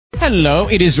Hello,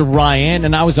 it is Ryan,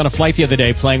 and I was on a flight the other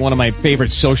day playing one of my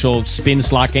favorite social spin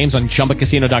slot games on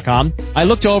ChumbaCasino.com. I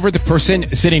looked over at the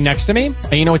person sitting next to me,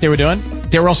 and you know what they were doing?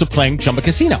 They were also playing Chumba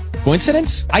Casino.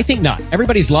 Coincidence? I think not.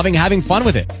 Everybody's loving having fun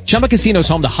with it. Chumba Casino is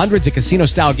home to hundreds of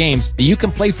casino-style games that you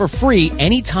can play for free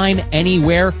anytime,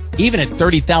 anywhere, even at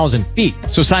 30,000 feet.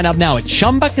 So sign up now at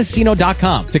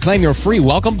ChumbaCasino.com to claim your free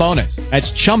welcome bonus.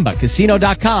 That's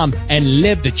ChumbaCasino.com and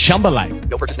live the Chumba life.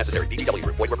 No purchase necessary. VGW.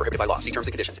 Void where prohibited by law. See terms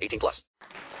and conditions. 18+.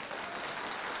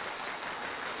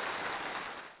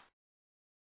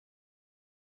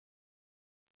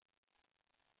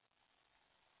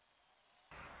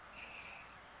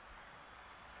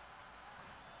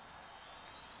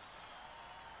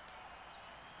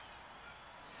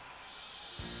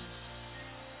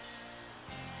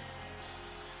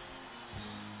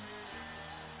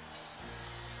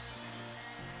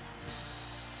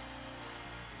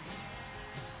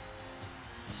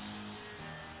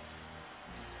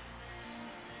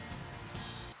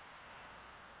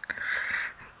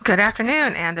 Good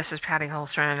afternoon, and this is Patty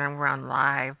Holstrom, and we're on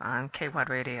live on KWAD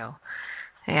Radio.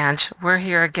 And we're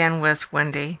here again with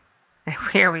Wendy.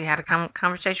 Here we had a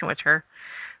conversation with her.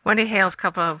 Wendy Hales a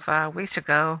couple of weeks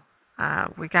ago.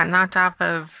 We got knocked off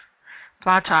of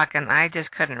Blog Talk, and I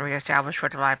just couldn't reestablish for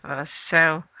the life of us.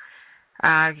 So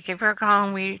you gave her a call,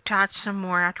 and we talked some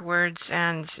more afterwards,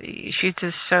 and she's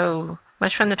just so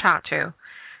much fun to talk to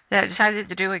that I decided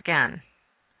to do again.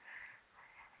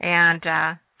 And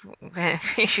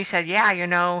she said, yeah,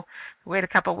 wait a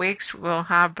couple of weeks, we'll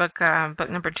have book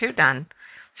number 2 done.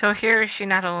 So here she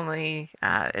not only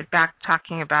is back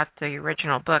talking about the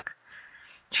original book,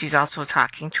 she's also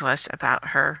talking to us about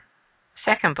her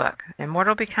second book.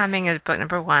 Immortal Becoming is book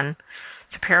number 1.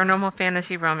 It's a paranormal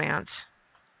fantasy romance.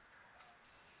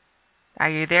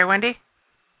 Are you there, Wendy?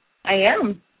 I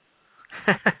am.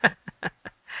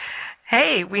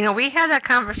 Hey, we had that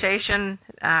conversation,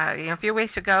 a few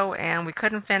weeks ago, and we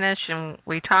couldn't finish, and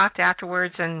we talked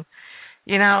afterwards, and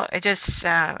it just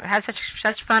had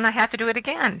such fun. I had to do it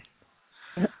again.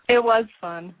 It was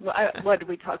fun. What did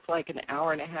we talk for, like an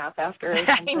hour and a half after?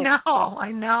 I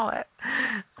know it.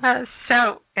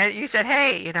 So you said,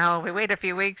 hey, we wait a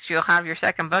few weeks, you'll have your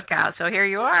second book out. So here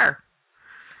you are.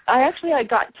 I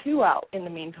got 2 out in the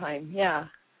meantime. Yeah.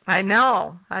 I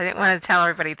know. I didn't want to tell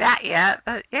everybody that yet,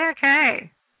 but yeah,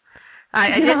 okay.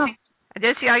 I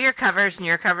did see all your covers, and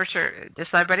your covers are,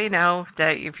 just let everybody know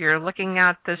that if you're looking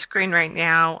at the screen right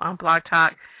now on Blog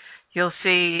Talk, you'll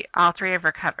see all 3 of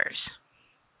her covers.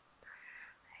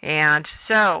 And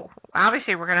so,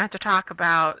 obviously, we're going to have to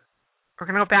we're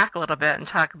going to go back a little bit and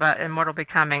talk about Immortal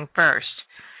Becoming first,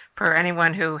 for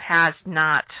anyone who has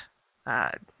not,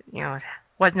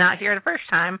 was not here the first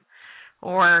time,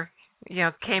 or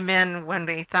came in when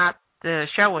we thought the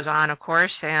show was on, of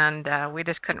course, and we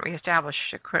just couldn't reestablish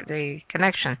the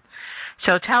connection.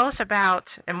 So tell us about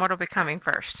Immortal Becoming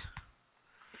first.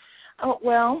 Oh,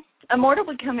 well, Immortal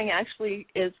Becoming actually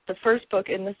is the first book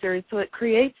in the series, so it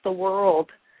creates the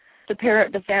world, the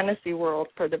fantasy world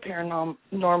for the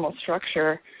paranormal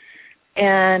structure.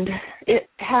 And it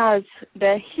has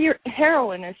the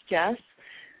heroine is Jess.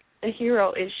 The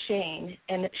hero is Shane,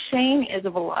 and Shane is a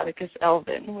Volodicus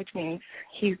Elven, which means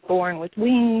he's born with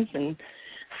wings and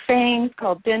fangs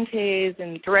called dentes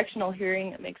and directional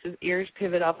hearing that makes his ears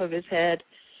pivot off of his head.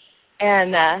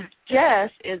 And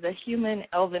Jess is a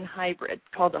human-elven hybrid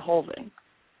called a Holven.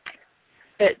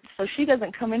 So she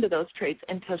doesn't come into those traits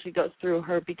until she goes through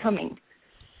her becoming.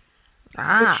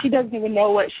 But she doesn't even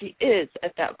know what she is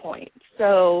at that point.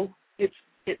 So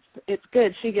it's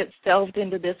good. She gets delved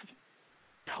into this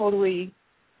totally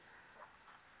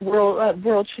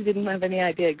world she didn't have any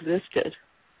idea existed.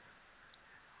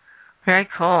 Very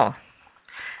cool.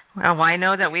 Well, I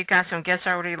know that we've got some guests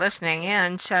already listening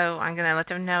in, so I'm going to let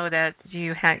them know that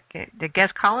you had the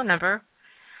guest call-in number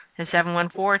is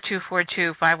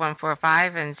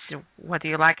 714-242-5145, and whether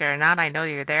you like it or not, I know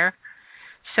you're there.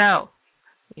 So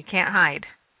you can't hide.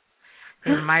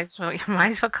 You might as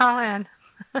well call in.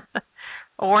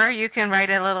 Or you can write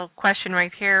a little question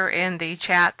right here in the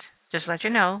chat. Just let you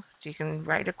know. You can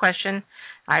write a question.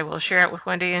 I will share it with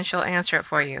Wendy, and she'll answer it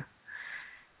for you.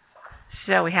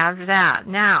 So we have that.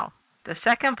 Now, the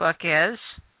second book is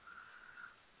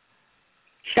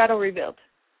Shadow Revealed.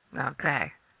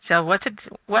 Okay. So what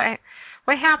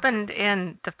happened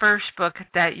in the first book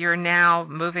that you're now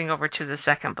moving over to the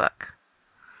second book?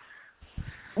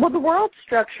 Well, the world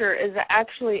structure is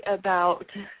actually about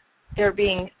there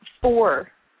being 4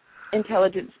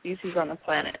 intelligent species on the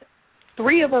planet.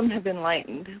 3 of them have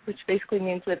enlightened, which basically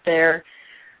means that their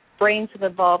brains have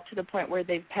evolved to the point where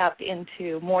they've tapped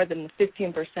into more than the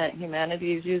 15%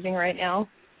 humanity is using right now.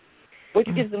 which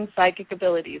gives them psychic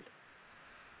abilities.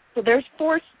 So there's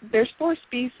four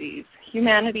species: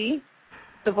 humanity,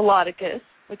 the Volodicus,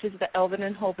 which is the Elven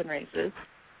and Hoven races,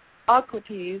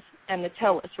 Aquates, and the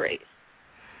Tellus race.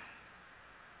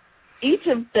 Each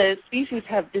of the species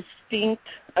have distinct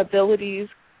abilities,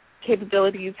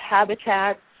 capabilities,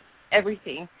 habitats,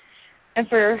 everything. And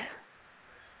for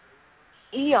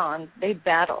eons, they've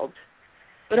battled.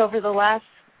 But over the last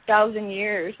 1,000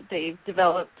 years, they've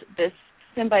developed this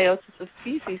symbiosis of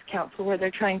species council where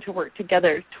they're trying to work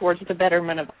together towards the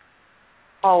betterment of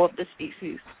all of the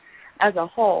species as a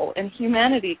whole. And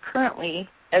humanity currently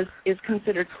is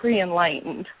considered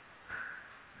pre-enlightened.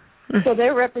 So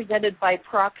they're represented by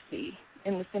proxy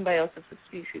in the symbiosis of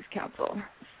species council.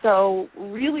 So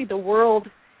really the world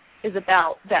is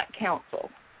about that council.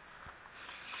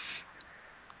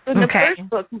 So in the first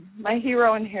book, my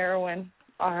hero and heroine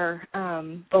are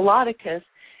Volodicus.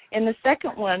 In the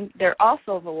second one, they're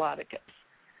also Volodicus,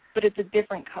 but it's a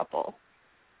different couple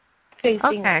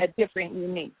facing a different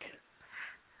unique.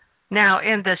 Now,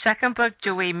 in the second book,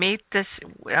 do we meet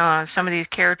some of these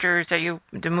characters that you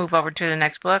to move over to the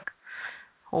next book,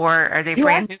 or are they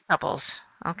brand new couples?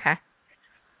 Okay.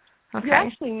 You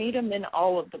actually meet them in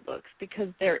all of the books because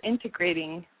they're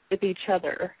integrating with each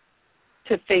other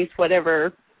to face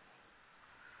whatever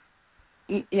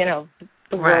the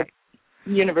world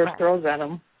universe throws at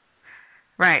them.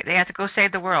 Right. They have to go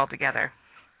save the world together.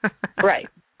 Right.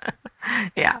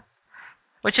 Yeah.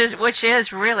 Which is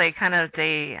really kind of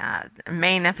the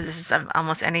main emphasis of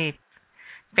almost any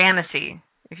fantasy,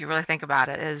 if you really think about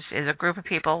it, is a group of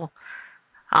people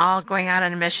all going out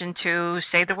on a mission to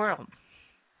save the world.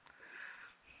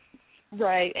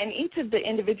 Right, and each of the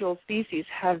individual species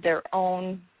have their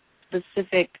own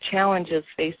specific challenges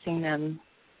facing them.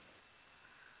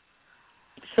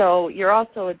 So you're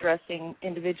also addressing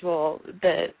the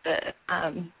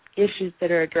issues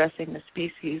that are addressing the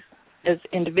species as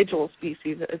individual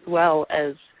species as well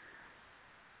as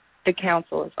the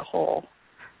council as a whole.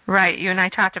 Right. You and I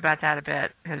talked about that a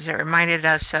bit because it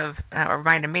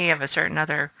reminded me of a certain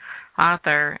other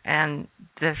author and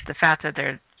the fact that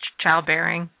they're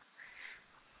childbearing.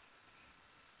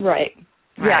 Right.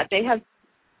 Yeah, they have,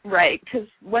 right, because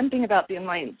one thing about the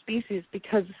enlightened species,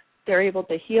 because they're able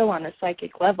to heal on a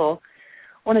psychic level,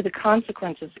 one of the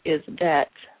consequences is that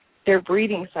their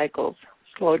breeding cycles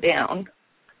slow down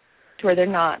to where they're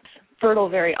not fertile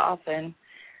very often.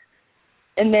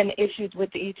 And then issues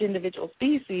with each individual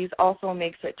species also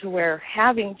makes it to where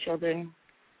having children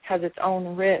has its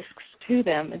own risks to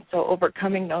them, and so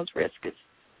overcoming those risks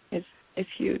is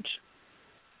huge.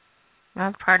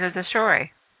 Well, part of the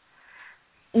story.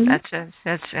 Mm-hmm.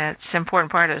 That's an important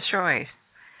part of the story.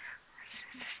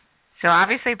 So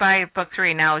obviously by book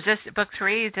 3 now, is this book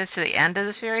 3? Is this the end of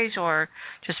the series, or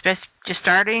just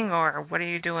starting, or what are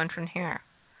you doing from here?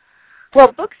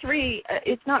 Well, book 3,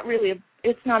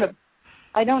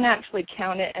 I don't actually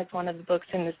count it as one of the books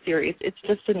in the series. It's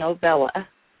just a novella,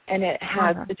 and it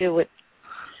has to do with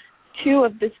 2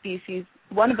 of the species.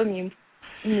 One of them you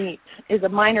meet is a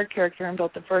minor character in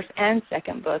both the first and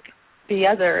second book. The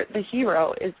other, the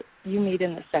hero, is you meet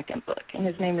in the second book, and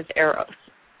his name is Eros.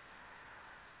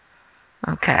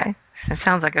 Okay. That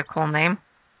sounds like a cool name.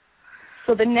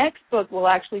 So the next book will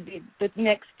actually be, the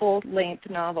next full-length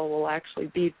novel will actually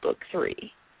be book 3,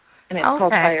 and it's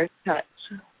called Fire's Touch.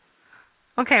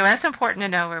 Okay, well, that's important to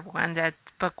know, everyone, that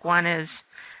book 1 and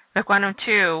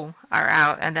 2 are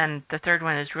out, and then the third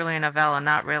one is really a novella,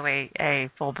 not really a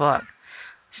full book.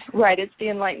 Right, it's the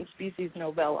Enlightened Species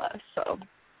novella, so.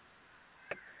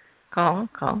 Cool.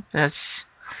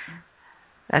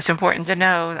 That's important to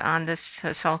know on this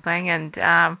whole thing, and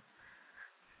I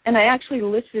actually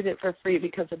listed it for free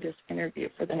because of this interview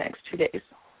for the next 2 days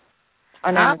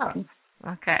on Amazon.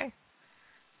 Okay.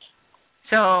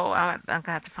 So I'm going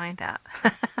to have to find out.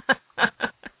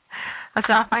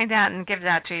 So I'll find out and give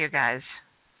that to you guys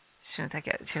as soon as I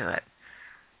get to it.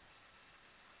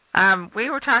 We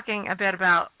were talking a bit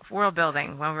about world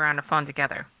building when we were on the phone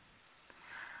together.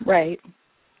 Right.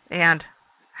 And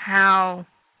how,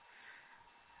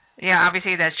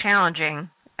 obviously that's challenging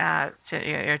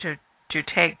to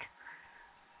take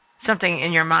something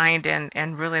in your mind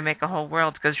and really make a whole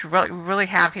world, because what we really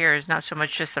have here is not so much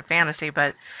just a fantasy,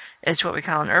 but it's what we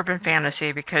call an urban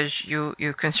fantasy, because you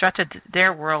constructed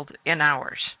their world in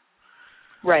ours.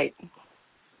 Right.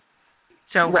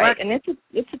 So and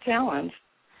it's a challenge.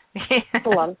 It's a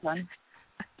lot of fun.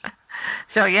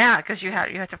 So because you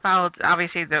have to follow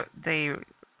obviously the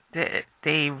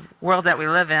world that we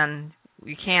live in.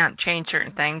 You can't change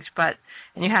certain things,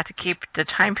 and you have to keep the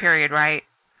time period right.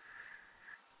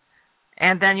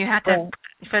 And then you have to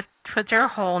put their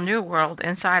whole new world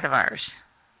inside of ours.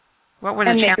 What would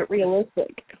and make it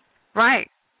realistic? Right,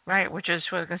 which is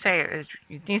what I was going to say.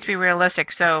 It needs to be realistic.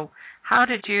 So how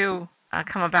did you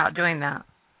come about doing that?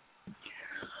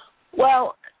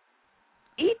 Well,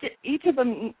 each of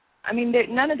them, I mean,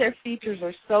 none of their features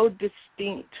are so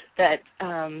distinct that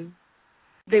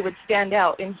they would stand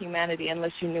out in humanity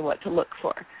unless you knew what to look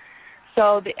for.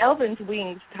 So the Elven's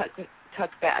wings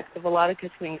tuck back. The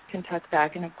Volodicus wings can tuck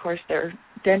back, and of course their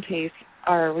dentes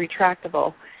are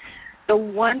retractable. The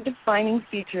one defining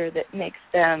feature that makes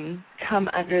them come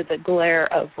under the glare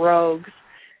of rogues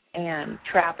and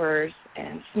trappers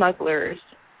and smugglers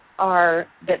are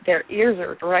that their ears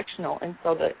are directional, and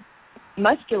so the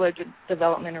muscular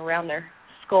development around their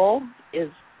skull is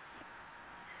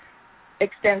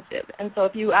extensive. And so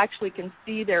if you actually can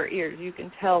see their ears, you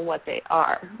can tell what they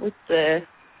are. With the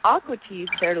Aquates,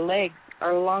 their legs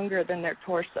are longer than their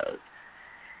torsos.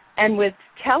 And with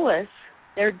Tellus,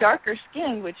 they're darker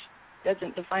skinned, which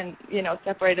doesn't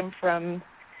separate them from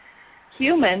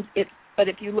humans. But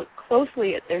if you look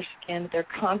closely at their skin, they're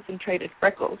concentrated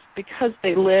freckles. Because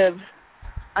they live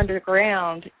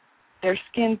underground, their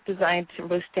skin's designed to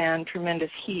withstand tremendous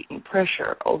heat and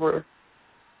pressure over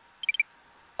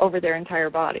their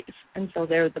entire bodies. And so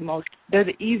they're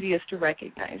the easiest to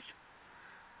recognize.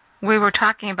 We were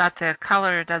talking about the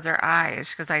color of their eyes,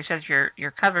 because I said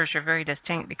your covers are very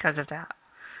distinct because of that.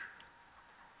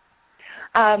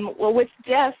 Well, with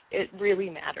Death, it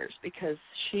really matters because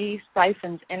she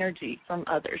siphons energy from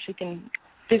others. She can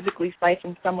physically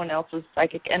siphon someone else's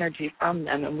psychic energy from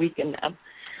them and weaken them.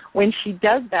 When she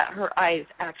does that, her eyes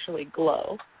actually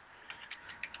glow.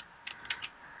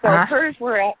 So hers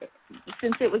were,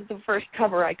 since it was the first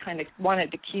cover, I kind of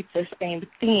wanted to keep the same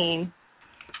theme,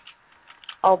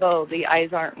 although the eyes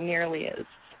aren't nearly as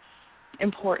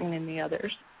important in the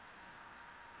others.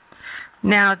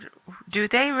 Now, do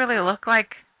they really look like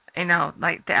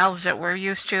the elves that we're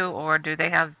used to, or do they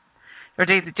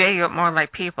look more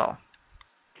like people?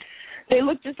 They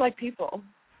look just like people.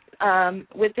 On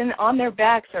their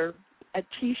backs are a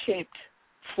T-shaped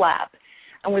flap,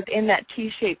 and within that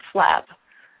T-shaped flap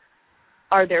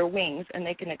are their wings, and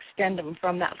they can extend them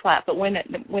from that flap. But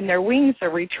when their wings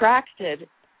are retracted,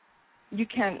 you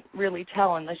can't really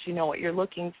tell unless you know what you're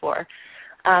looking for.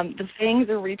 The fangs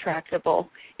are retractable.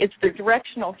 It's the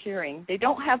directional hearing. They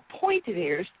don't have pointed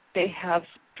ears. They have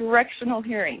directional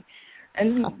hearing.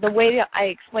 And the way I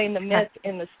explain the myth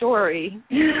in the story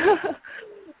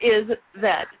is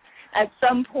that at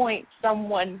some point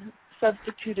someone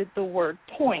substituted the word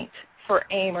point for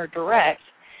aim or direct,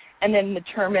 and then the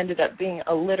term ended up being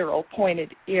a literal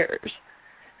pointed ears.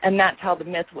 And that's how the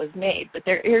myth was made. But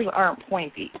their ears aren't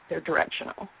pointy. They're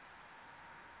directional.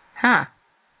 Huh.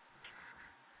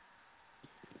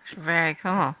 Very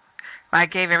cool. I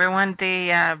gave everyone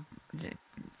the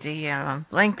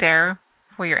link there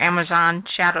for your Amazon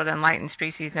Shadowed and Lightened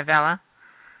Species novella.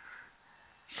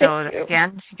 So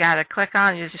again, you got to click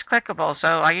on it. It's just clickable. So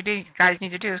all you guys need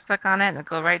to do is click on it and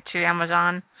go right to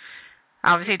Amazon.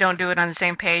 Obviously, don't do it on the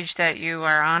same page that you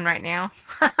are on right now.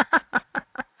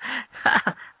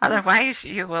 Otherwise,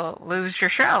 you will lose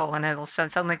your show and it'll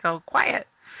suddenly go quiet.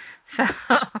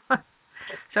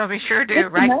 So be sure to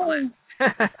right-click.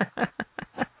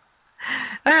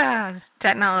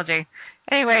 Technology.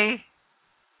 Anyway,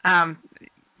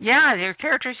 your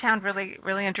characters sound really,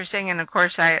 really interesting, and of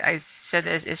course, I said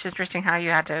it's interesting how you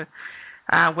had to,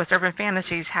 with urban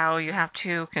fantasies, how you have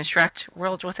to construct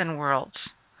worlds within worlds.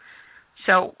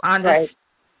 So on this,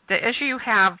 the issue you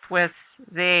have with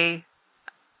the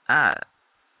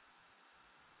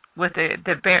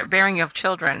bearing of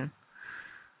children,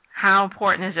 how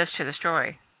important is this to the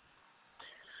story?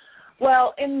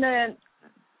 Well, in the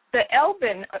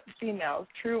Elven females,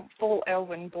 true full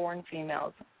Elven-born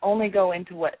females, only go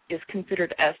into what is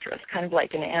considered estrus, kind of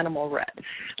like an animal red.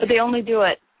 But they only do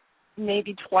it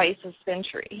maybe twice a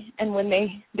century. And when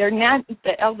they're not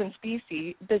the Elven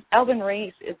species, the Elven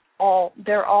race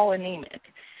they're all anemic.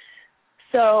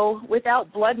 So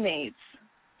without blood mates,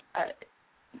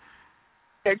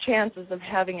 their chances of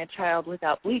having a child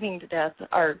without bleeding to death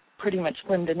are pretty much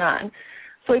slim to none.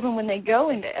 So even when they go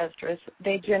into estrus,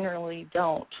 they generally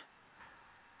don't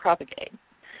propagate.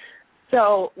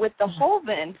 So with the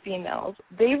Holven females,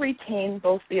 they retain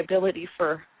both the ability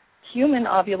for human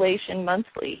ovulation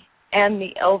monthly and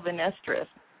the Elven estrus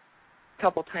a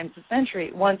couple times a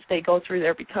century once they go through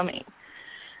their becoming.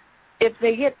 If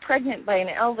they get pregnant by an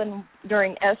Elven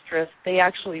during estrus, they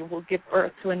actually will give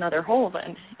birth to another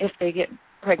Holven. If they get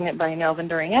pregnant by an Elven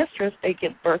during estrus, they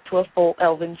give birth to a full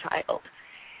Elven child.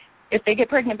 If they get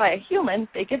pregnant by a human,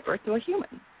 they give birth to a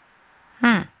human.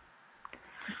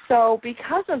 So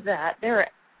because of that, they're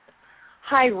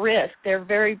high risk. They're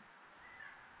very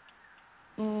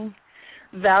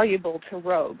valuable to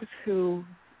rogues who,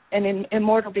 and in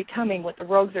Immortal Becoming, what the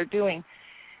rogues are doing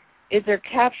is they're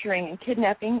capturing and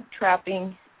kidnapping,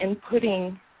 trapping, and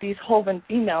putting these Holven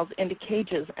females into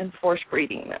cages and force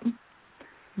breeding them,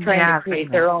 trying to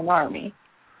create their own army.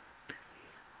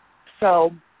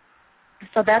 So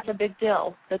that's a big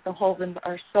deal, that the Holven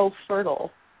are so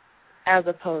fertile as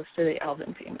opposed to the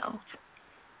Elven females.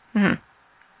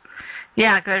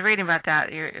 Yeah, because I was reading about that,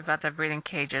 about the breeding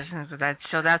cages, and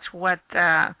so that's what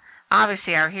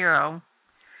obviously our hero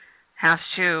has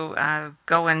to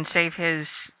go and save his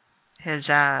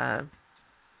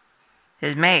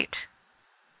mate.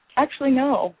 Actually,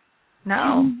 no.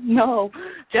 No.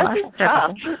 Jesse's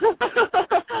tough. Jess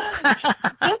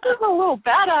is a little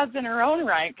badass in her own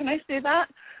right. Can I say that?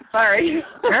 Sorry.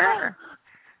 Sure.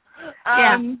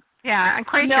 Yeah. I'm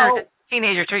quite sure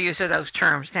teenagers are used to those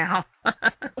terms now.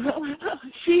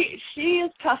 She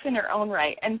is tough in her own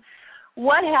right, and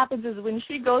what happens is when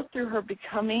she goes through her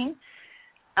becoming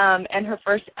and her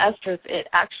first estrus, it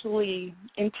actually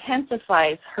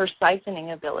intensifies her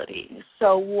siphoning ability.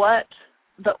 So what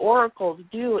the oracles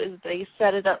do is they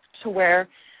set it up to where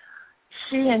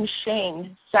she and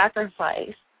Shane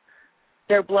sacrifice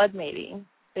their blood mating.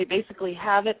 They basically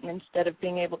have it, and instead of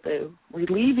being able to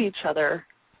relieve each other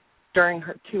during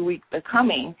her 2-week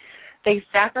becoming, they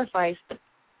sacrifice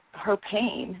her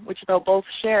pain, which they'll both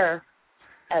share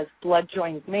as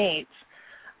blood-joined mates,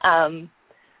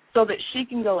 so that she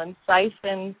can go and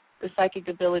siphon the psychic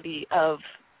ability of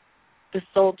the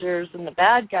soldiers and the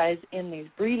bad guys in these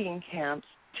breeding camps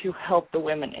to help the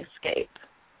women escape.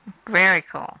 Very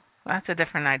cool. That's a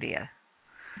different idea.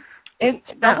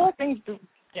 The whole thing's, So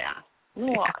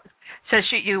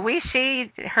we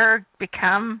see her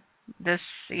become this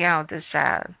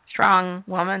strong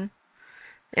woman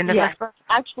in the first book?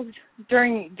 Actually,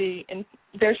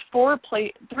 there's four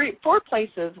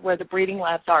places where the breeding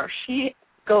labs are. She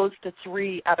goes to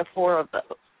 3 out of 4 of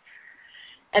those.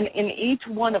 And in each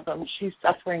one of them, she's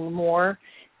suffering more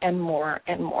and more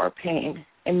and more pain,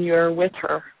 and you're with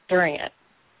her during it.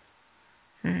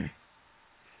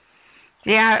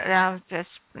 Yeah, just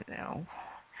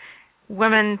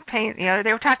women pain.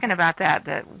 They were talking about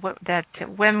that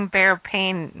women bear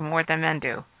pain more than men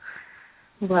do.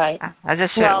 Right. I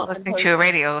just listening to a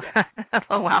radio a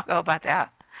little while ago about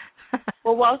that.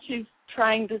 Well, while she's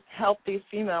trying to help these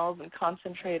females and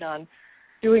concentrate on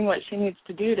doing what she needs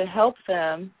to do to help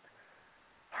them,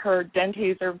 her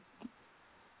dentes are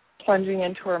plunging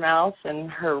into her mouth, and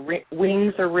her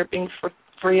wings are ripping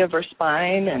free of her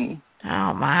spine. And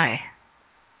oh my!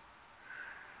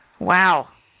 Wow.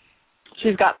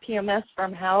 She's got PMS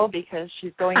from hell because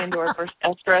she's going into her first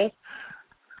estrus.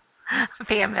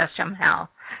 PMS from hell.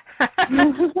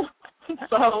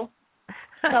 So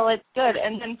it's good.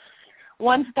 And then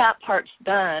once that part's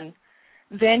done,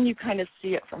 then you kind of see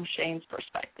it from Shane's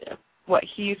perspective, what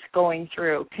he's going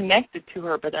through, connected to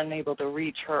her but unable to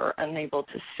reach her, unable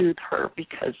to soothe her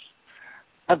because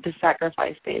of the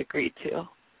sacrifice they agreed to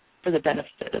for the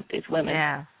benefit of these women.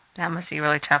 Yeah, that must be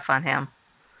really tough on him.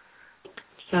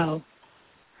 So,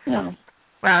 no.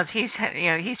 Well, he's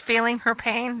feeling her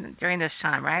pain during this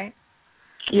time, right?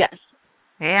 Yes.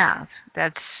 Yeah,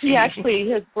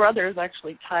 his brothers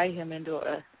actually tie him into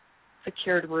a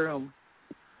secured room.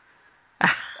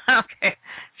 Okay,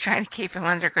 trying to keep him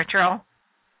under control.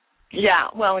 Yeah,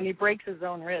 well, and he breaks his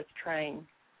own wrist struggling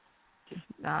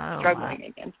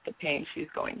against the pain she's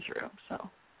going through. So.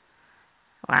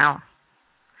 Wow.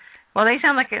 Well, they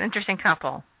sound like an interesting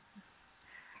couple.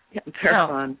 Yeah, they're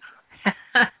fun.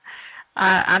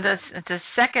 On the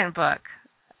second book,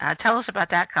 tell us about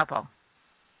that couple.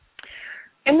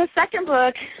 In the second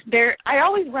book, I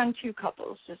always run 2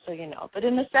 couples, just so you know. But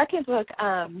in the second book,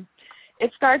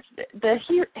 it starts. The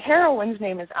heroine's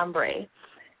name is Umbre,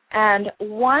 and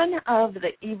one of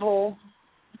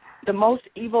the most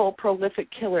evil, prolific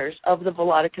killers of the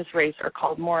Volodicus race are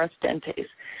called Morris Dentes.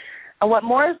 And what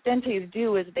Morris Dentes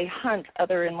do is they hunt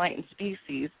other enlightened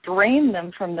species, drain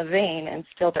them from the vein, and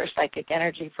steal their psychic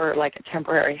energy for like a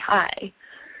temporary high.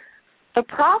 The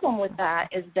problem with that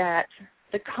is that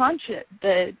the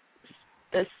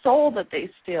soul that they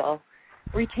steal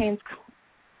retains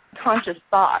conscious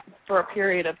thought for a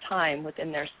period of time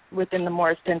within the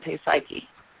Morris Dentes psyche.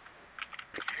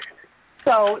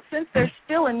 So since they're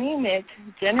still anemic,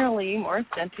 generally Morris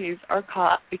Dentes are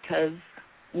caught because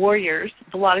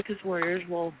Volodicus warriors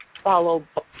will follow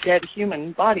dead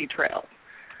human body trails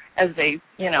as they,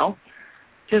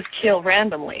 just kill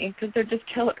randomly because they're just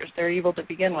killers. They're evil to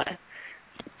begin with.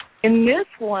 In this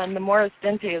one, the Morris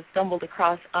Dente has stumbled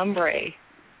across Umbre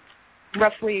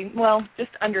roughly,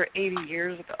 just under 80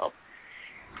 years ago.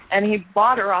 And he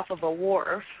bought her off of a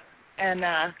wharf and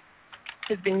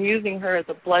has been using her as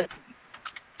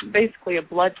basically a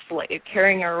blood slave,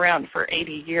 carrying her around for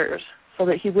 80 years so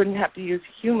that he wouldn't have to use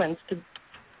humans to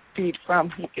feed from.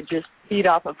 He could just feed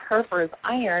off of her for his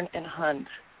iron and hunt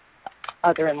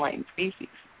other enlightened species.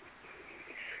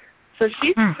 So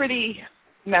she's pretty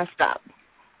messed up.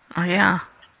 Oh, yeah.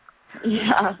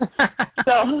 Yeah.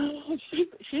 So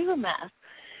she's a mess.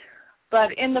 But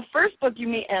in the first book, you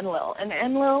meet Enlil. And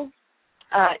Enlil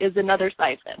is another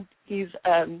siphon. He's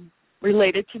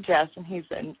related to Jess, and he's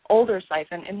an older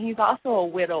siphon, and he's also a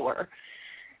widower.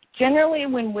 Generally,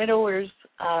 when widowers,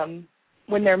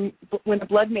 when the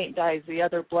bloodmate dies, the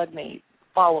other bloodmate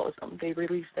follows them. They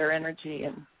release their energy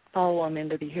and follow them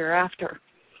into the hereafter.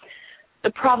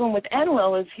 The problem with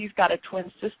Enlil is he's got a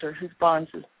twin sister whose bonds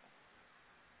is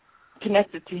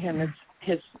connected to him as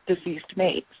his deceased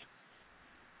mates.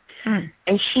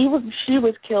 And she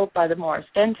was killed by the Morris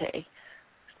Dente.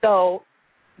 So,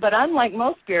 but unlike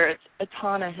most spirits,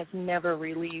 Etana has never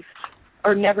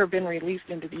been released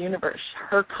into the universe.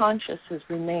 Her conscious has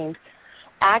remained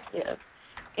active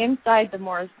inside the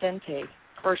Morris Dente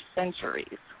for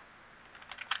centuries.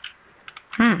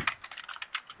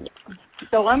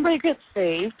 So Umbre gets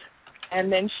saved,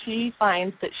 and then she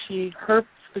finds that her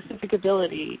specific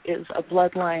ability is a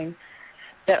bloodline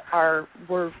that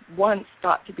were once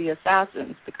thought to be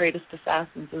assassins, the greatest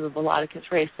assassins of the Volodicus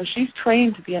race. So she's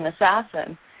trained to be an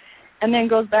assassin and then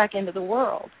goes back into the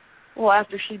world. Well,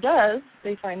 after she does,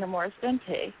 they find the Morris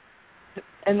Dente,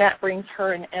 and that brings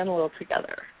her and Enlil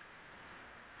together.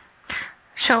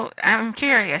 So I'm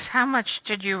curious, how much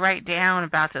did you write down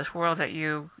about this world that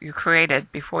you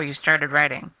created before you started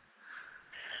writing?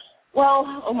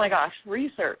 Well, oh my gosh,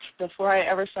 research before I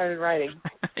ever started writing.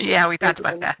 Yeah, we talked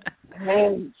about that.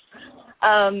 And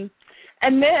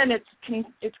then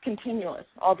it's continuous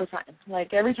all the time.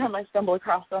 Like every time I stumble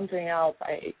across something else,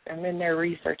 I'm in there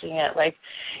researching it. Like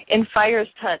in Fire's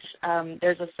Touch,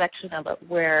 there's a section of it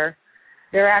where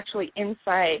they're actually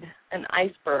inside an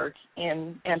iceberg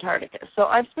in Antarctica. So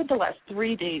I've spent the last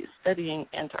 3 days studying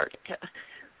Antarctica.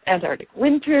 Antarctic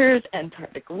winters,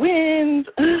 Antarctic winds,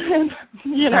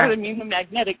 you know what I mean, the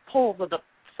magnetic poles of the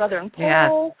southern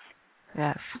pole.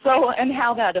 Yes. So, and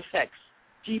how that affects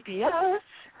GPS,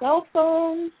 cell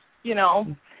phones, you know.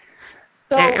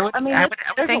 So,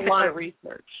 there's a lot of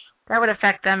research. That would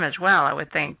affect them as well, I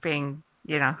would think, being,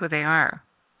 who they are.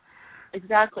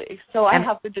 Exactly. So I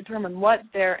have to determine what's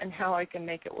there and how I can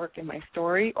make it work in my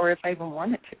story, or if I even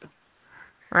want it to.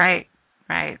 Right.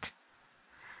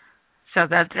 So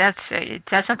that's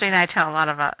something I tell a lot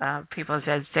of people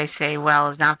is they say,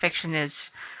 well, nonfiction is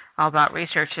all about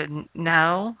research. And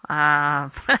no,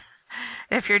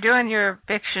 if you're doing your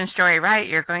fiction story right,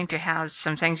 you're going to have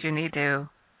some things you need to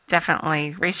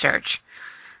definitely research.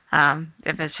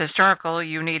 If it's historical,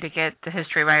 you need to get the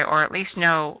history right, or at least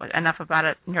know enough about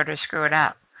it in order to screw it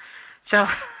up. So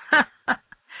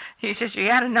you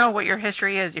got to know what your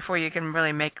history is before you can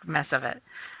really make a mess of it.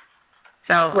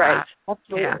 So right,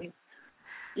 absolutely. Yeah.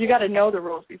 You got to know the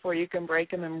rules before you can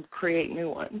break them and create new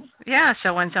ones. Yeah,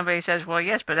 so when somebody says, well,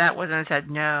 yes, but that wasn't, said,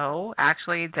 no,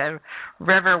 actually the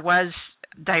river was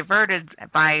diverted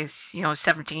by,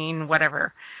 17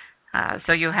 whatever.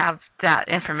 So you have that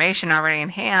information already in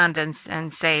hand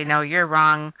and say, no, you're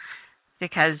wrong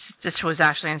because this was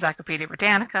actually Encyclopedia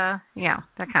Britannica,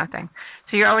 that kind of thing.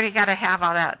 So you already got to have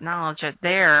all that knowledge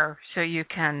there so you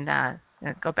can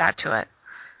go back to it.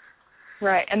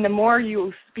 Right, and the more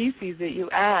species that you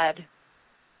add,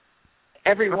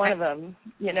 every one of them,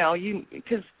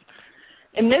 because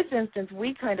in this instance,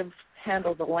 we kind of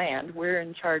handle the land. We're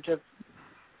in charge of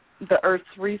the Earth's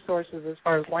resources as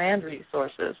far as land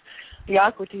resources. The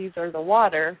Aquates are the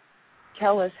water,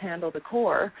 Kellis handle the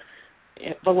core,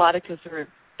 Volodicus are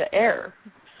the air.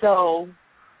 So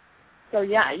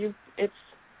yeah,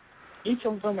 each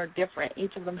of them are different.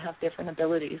 Each of them have different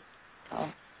abilities. So.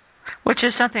 Which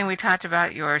is something we talked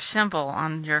about your symbol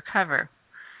on your cover.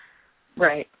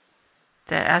 Right.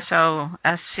 The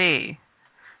SOSC.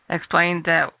 Explain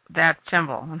that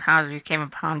symbol and how you came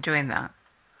upon doing that.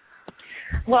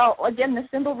 Well, again, the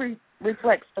symbol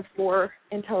reflects the 4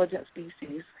 intelligent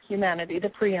species, humanity, the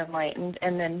pre-enlightened,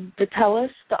 and then the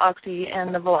Tellus, the Octi,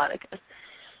 and the Volodicus.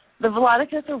 The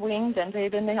Volodicus are winged,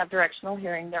 dentate, and they have directional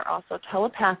hearing. They're also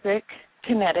telepathic,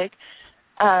 kinetic,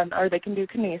 or they can do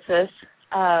kinesis.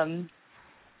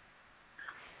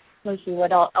 let's see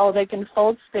what else. Oh, they can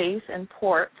fold space and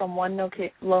port from one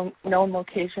known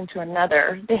location to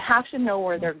another. They have to know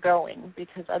where they're going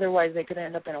because otherwise they could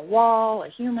end up in a wall, a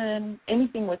human,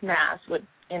 anything with mass would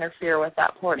interfere with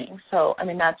that porting. So, I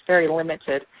mean, that's very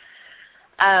limited.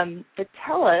 The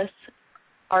tellus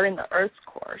are in the Earth's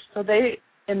core, so they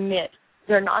emit.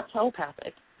 They're not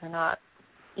telepathic. They're not,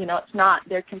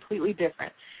 they're completely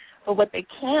different. But what they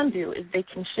can do is they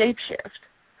can shapeshift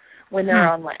when they're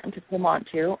on land if they want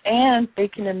to, and they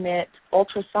can emit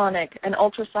an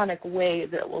ultrasonic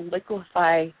wave that will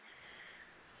liquefy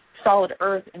solid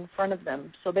earth in front of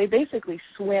them. So they basically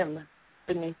swim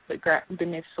beneath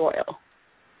soil.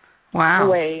 Wow.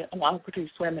 The way an octopus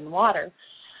swim in water.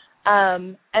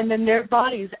 And then their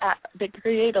bodies, they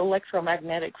create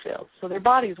electromagnetic fields. So their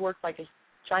bodies work like a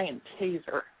giant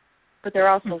taser, but they're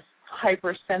also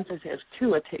hypersensitive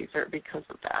to a taser because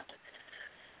of that.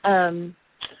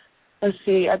 Let's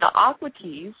see, the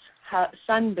aquatees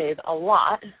sunbathe a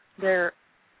lot. They're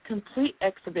complete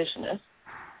exhibitionists.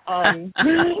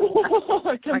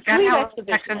 Complete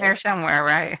exhibitionists. In there somewhere,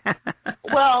 right?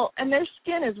 Well, and their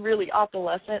skin is really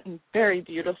opalescent and very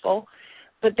beautiful,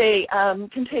 but they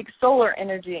can take solar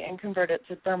energy and convert it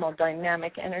to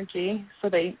thermodynamic energy.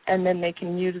 And then they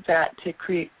can use that to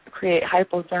create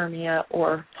hypothermia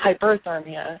or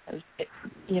hyperthermia,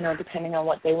 depending on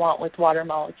what they want with water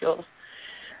molecules.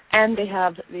 And they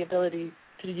have the ability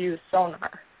to use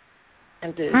sonar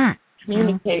and to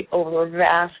communicate over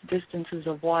vast distances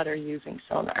of water using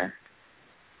sonar.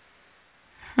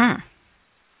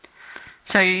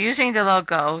 So you're using the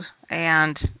logo,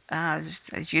 and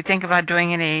do you think about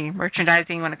doing any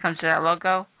merchandising when it comes to that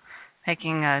logo?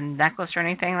 Making a necklace or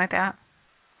anything like that?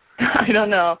 I don't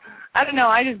know.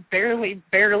 I just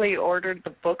barely ordered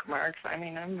the bookmarks. I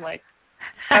mean, I'm like,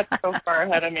 that's so far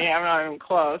ahead of me. I'm not even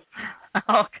close.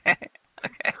 Okay.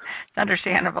 It's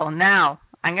understandable. Now,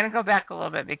 I'm going to go back a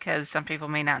little bit because some people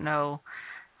may not know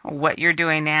what you're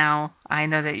doing now. I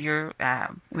know that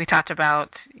we talked about,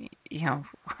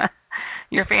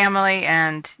 your family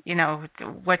and,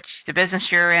 what the business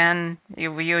you're in,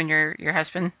 you and your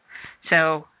husband.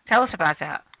 So tell us about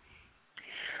that.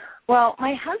 Well,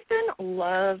 my husband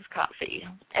loves coffee,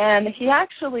 and he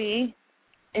actually,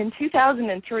 in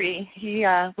 2003,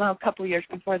 a couple of years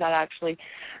before that actually,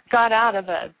 got out of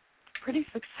a pretty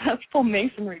successful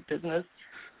masonry business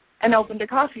and opened a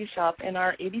coffee shop in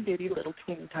our itty-bitty little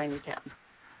teeny-tiny town.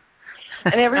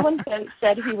 And everyone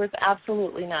said he was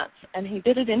absolutely nuts, and he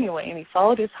did it anyway, and he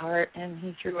followed his heart, and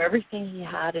he threw everything he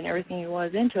had and everything he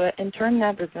was into it and turned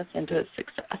that business into a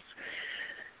success.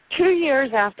 2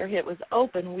 years after it was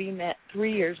open, we met.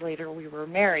 3 years later, we were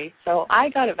married. So I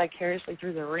got it vicariously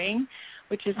through the ring,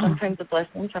 which is sometimes a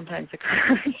blessing, sometimes a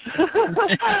curse.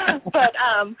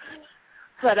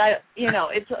 But I,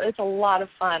 it's a lot of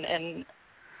fun, and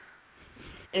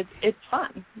it's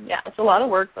fun. Yeah, it's a lot of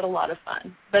work, but a lot of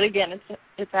fun. But again,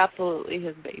 it's absolutely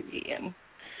his baby,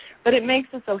 but it makes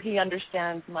it so he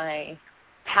understands my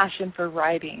passion for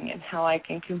writing and how I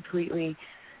can completely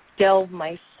delve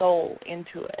my soul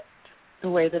into it the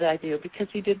way that I do, because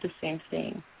he did the same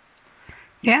thing.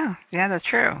 Yeah, that's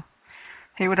true.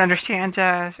 He would understand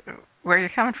where you're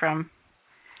coming from.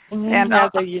 Mm-hmm. And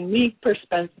has a unique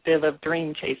perspective of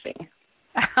dream chasing.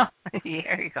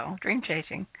 There you go, dream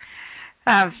chasing.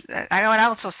 I would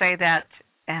also say that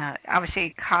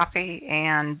obviously coffee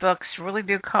and books really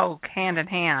do go hand in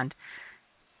hand.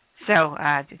 So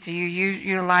do you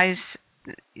utilize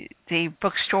the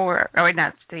bookstore,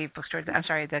 not the bookstore, I'm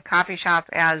sorry, the coffee shop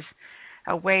as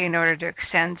a way in order to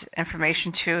extend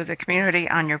information to the community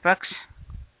on your books?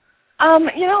 A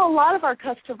lot of our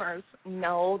customers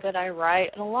know that I write,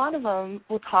 and a lot of them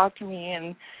will talk to me,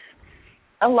 and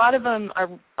a lot of them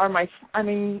are my,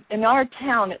 in our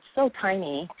town, it's so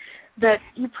tiny that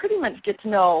you pretty much get to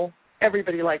know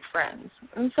everybody like friends.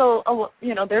 And so,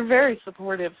 they're very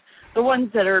supportive, the ones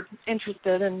that are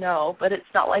interested and know, but it's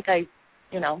not like I,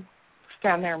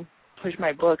 stand there and push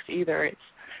my books either. It's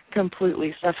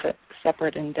completely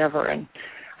separate endeavor, and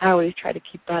I always try to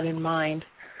keep that in mind.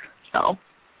 So.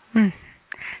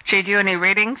 Do you do any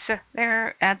readings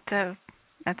there at the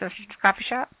coffee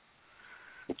shop?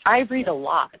 I read a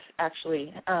lot,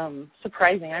 actually.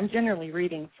 Surprising. I'm generally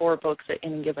reading 4 books at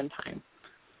any given time.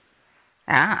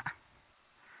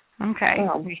 Okay.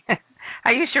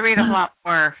 I used to read a lot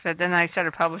more, but then I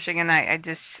started publishing, and I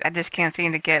just can't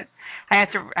seem to get. I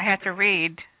have to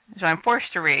read, so I'm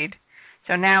forced to read.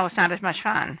 So now it's not as much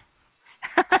fun.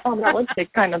 Oh, that would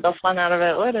take kind of the fun out of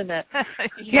it, wouldn't it?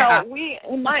 Yeah. No, we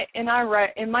in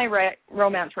my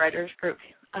romance writers group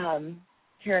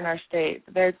here in our state,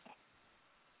 they're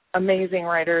amazing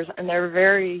writers, and they're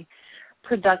very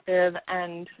productive,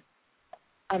 and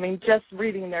I mean, just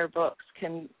reading their books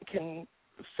can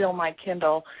fill my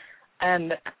Kindle,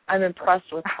 and I'm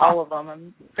impressed with all of them.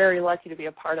 I'm very lucky to be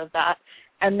a part of that.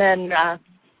 And then,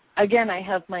 again, I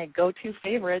have my go-to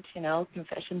favorites,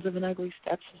 Confessions of an Ugly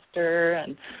Stepsister,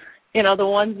 and, the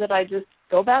ones that I just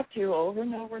go back to over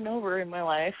and over and over in my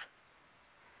life.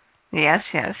 Yes.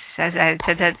 As I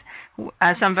said, that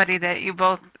somebody that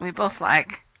we both like.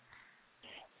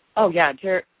 Oh, yeah,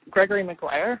 Gregory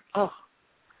Maguire. Oh,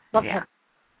 love him.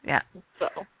 Yeah. So,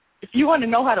 if you want to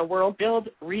know how to world build,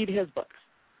 read his books.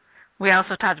 We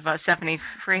also talked about Stephanie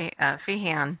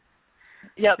Feehan.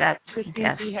 Yep,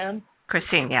 Christine Feehan.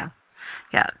 Christine, yeah.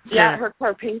 Yeah. Yeah, her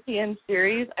Carpathian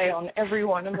series, I own every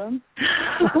one of them.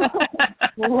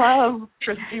 Love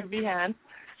Christine Feehan.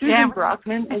 Susan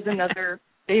Brockman is another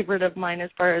favorite of mine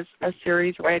as far as a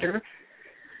series writer.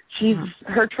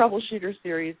 Her Troubleshooter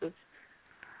series is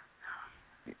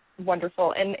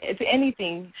wonderful, and if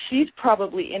anything, she's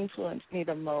probably influenced me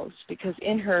the most, because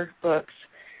in her books,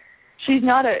 she's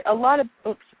not a lot of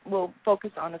books will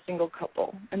focus on a single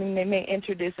couple. I mean, they may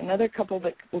introduce another couple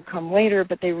that will come later,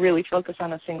 but they really focus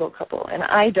on a single couple, and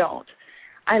I don't.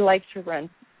 I like to run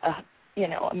a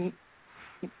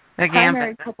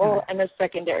primary couple and a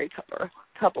secondary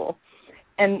couple,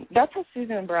 and that's how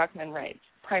Susan Brockman writes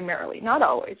primarily. Not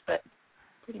always, but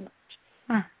pretty much.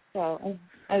 So,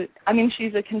 I mean,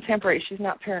 she's a contemporary. She's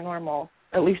not paranormal.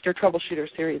 At least her Troubleshooter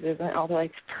series isn't, although I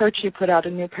heard she put out a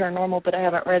new paranormal, but I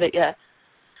haven't read it yet.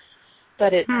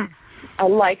 But I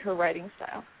like her writing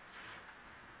style.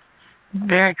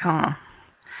 Very cool.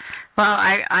 Well,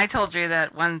 I told you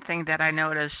that one thing that I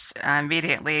noticed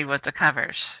immediately was the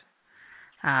covers.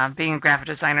 Being a graphic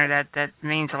designer, that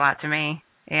means a lot to me.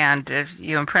 And if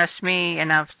you impress me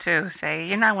enough to say,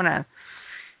 I want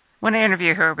to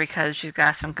interview her because she's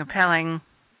got some compelling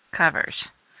covers.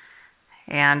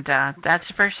 And that's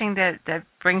the first thing that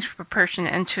brings a person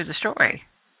into the story,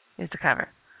 is the cover.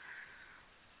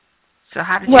 So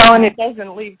how did and it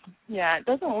doesn't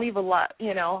leave a lot,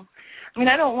 I mean,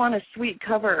 I don't want a sweet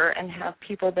cover and have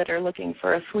people that are looking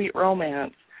for a sweet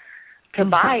romance to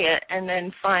buy it and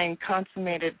then find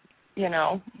consummated,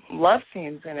 love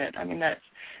scenes in it. I mean,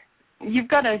 you've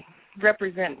got to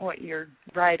represent what you're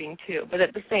writing too. But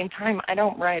at the same time, I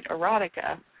don't write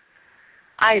erotica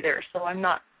either, so I'm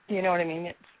not, you know what I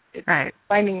mean? It's right.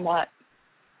 Finding that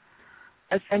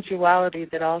a sensuality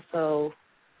that also,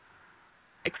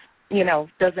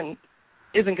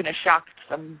 isn't going to shock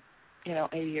some,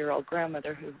 80-year-old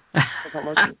grandmother who isn't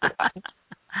looking for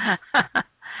that.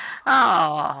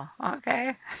 Oh,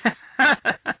 okay.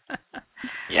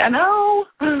 No,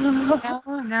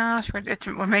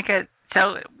 we'll make it, so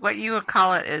what you would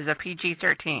call it is a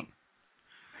PG-13.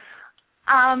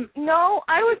 No,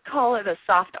 I would call it a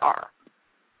soft R.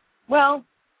 Well,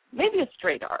 maybe a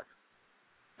straight R,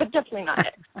 but definitely not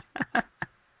it.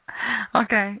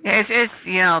 Okay. It's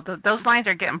those lines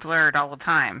are getting blurred all the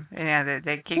time. Yeah,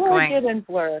 they keep going. They're getting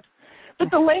blurred. But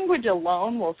the language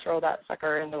alone will throw that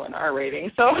sucker into an R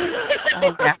rating. So.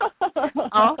 Okay.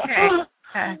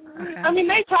 I mean,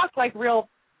 they talk like real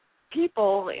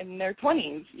people in their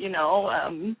 20s,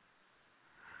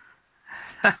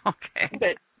 Okay.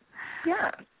 But,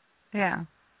 yeah. Yeah.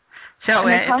 So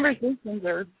the conversations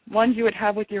are ones you would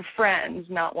have with your friends,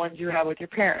 not ones you have with your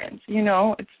parents.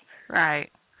 It's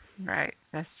right.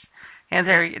 And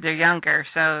they're younger,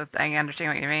 so I understand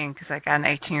what you mean, because I got an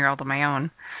 18-year-old of my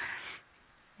own,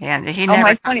 and he never.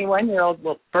 My 21-year-old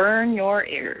will burn your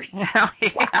ears.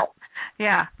 Wow.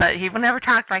 Yeah, but he will never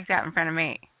talk like that in front of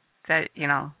me. That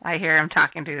I hear him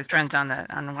talking to his friends on the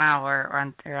WoW or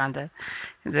on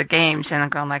the games, and I'm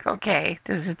going like, okay,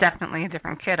 this is definitely a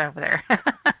different kid over there.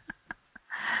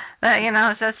 But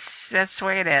that's the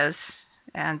way it is,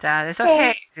 and it's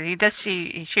okay.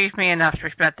 He shows me enough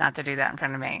respect not to do that in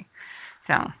front of me.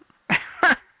 So.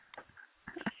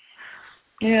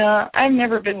 Yeah, I've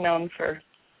never been known for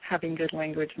having good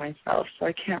language myself, so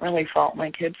I can't really fault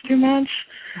my kids too much.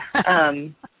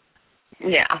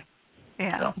 Yeah.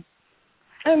 So,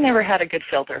 I've never had a good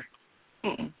filter.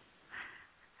 Mm-mm.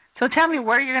 So tell me,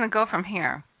 where you're going to go from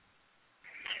here?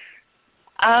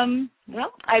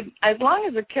 Well, as long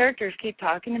as the characters keep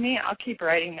talking to me, I'll keep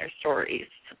writing their stories.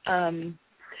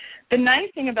 The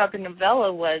nice thing about the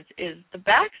novella is the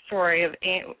backstory of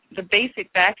the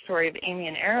basic backstory of Amy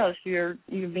and Eros you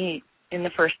meet in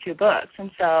the first two books,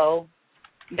 and so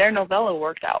their novella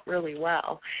worked out really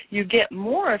well. You get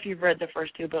more if you've read the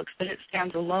first two books, but it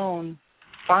stands alone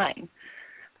fine.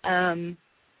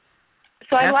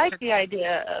 So I like the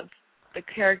idea of the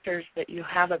characters that you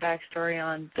have a backstory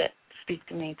on that speak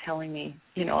to me, telling me,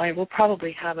 I will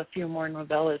probably have a few more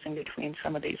novellas in between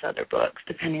some of these other books,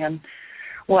 depending on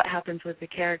what happens with the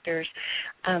characters.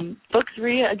 Book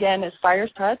 3, again, is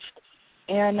Fire's Touched,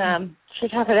 and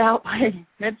should have it out by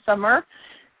midsummer.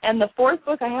 And the 4th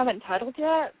book I haven't titled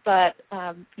yet, but,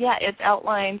 it's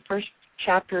outlined, first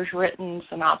chapter's written,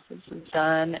 synopsis is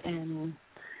done, and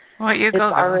it's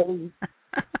already...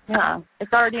 Yeah,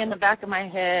 it's already in the back of my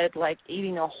head, like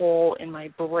eating a hole in my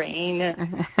brain,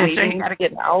 waiting to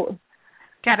get out.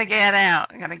 Gotta get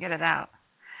it out.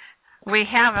 We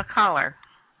have a caller,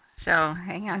 so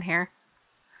hang on here.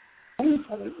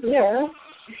 Yeah.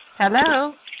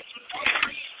 Hello?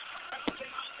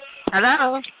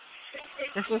 Hello?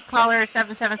 This is caller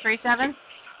 7737?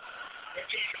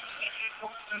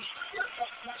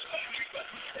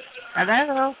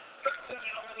 Hello?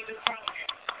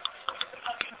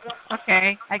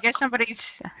 Okay, I guess somebody's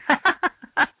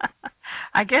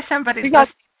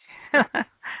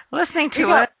listening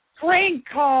to it. Prank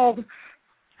called.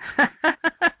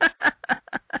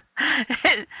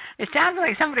 It sounded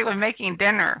like somebody was making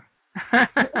dinner.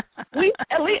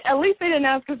 at least they didn't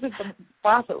ask us if the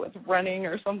faucet was running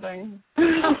or something.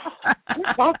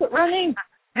 Faucet running?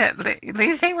 At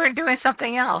least they were doing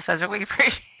something else, as we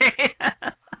appreciate.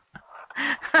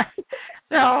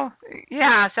 So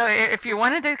if you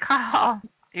wanted to call,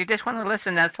 you just want to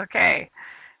listen, that's okay.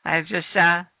 I was just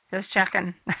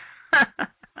checking.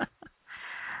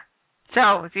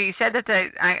 So you said that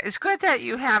it's good that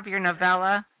you have your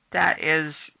novella that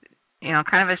is,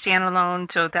 kind of a standalone,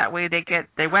 so that way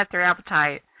they whet their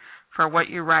appetite for what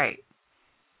you write.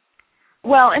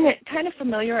 Well, and it kind of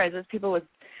familiarizes people with.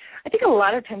 I think a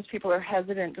lot of times people are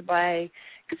hesitant to buy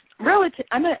because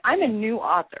I'm a new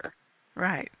author.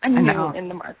 Right. I'm new in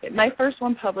the market. My first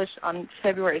one published on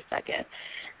February 2nd.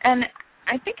 And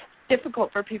I think it's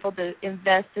difficult for people to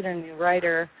invest in a new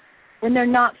writer when they're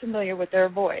not familiar with their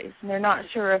voice and they're not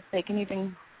sure if they can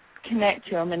even connect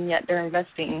to them, and yet they're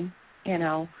investing,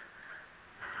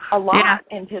 a lot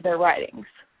into their writings.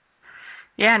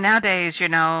 Yeah, nowadays,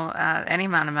 any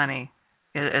amount of money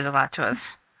is a lot to us.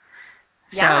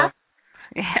 Yeah.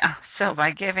 So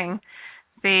by giving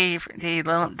the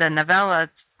novella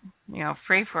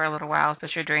free for a little while,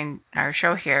 especially during our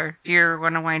show here, you're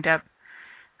going to wind up,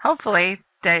 hopefully,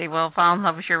 they will fall in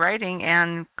love with your writing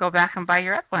and go back and buy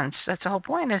your other ones. That's the whole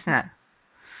point, isn't it?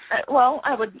 Well,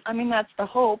 that's the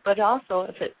hope, but also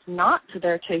if it's not to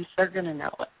their taste, they're going to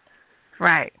know it.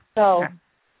 Right. So, yeah.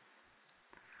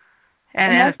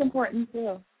 And that's important,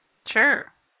 too. Sure.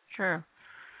 Of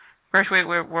course,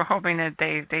 we're hoping that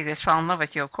they just fall in love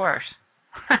with you, of course.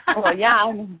 Well,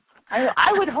 yeah,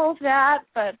 I would hope that,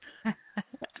 but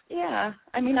yeah,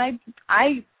 I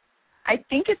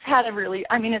think it's had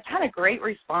it's had a great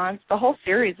response. The whole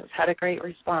series has had a great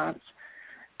response.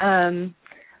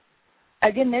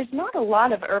 Again, there's not a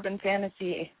lot of urban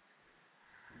fantasy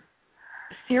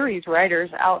series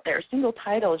writers out there. Single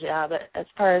titles, yeah, but as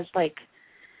far as like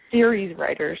series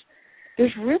writers,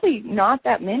 there's really not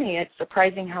that many. It's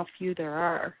surprising how few there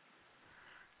are.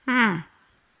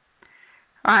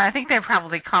 I think they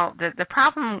probably call the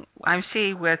problem I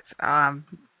see with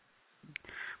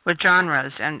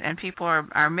genres and people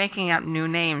are making up new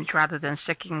names rather than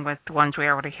sticking with the ones we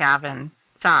already have in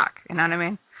stock. You know what I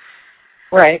mean?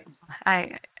 Right.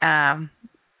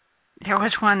 There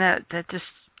was one that just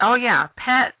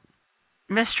pet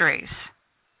mysteries.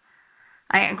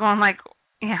 I going like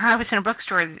I was in a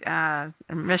bookstore,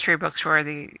 a mystery bookstore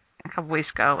a couple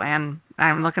weeks ago, and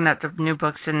I'm looking at the new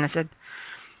books and it said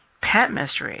pet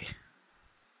mystery.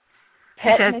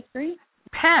 Mystery?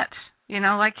 Pet.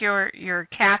 Like your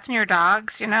cats and your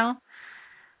dogs,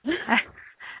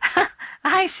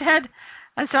 I said,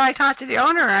 and so I talked to the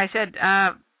owner, and I said,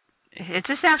 is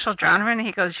this actual genre? And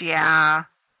he goes, yeah.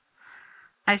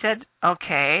 I said,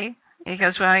 okay. He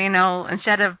goes, well,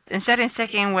 instead of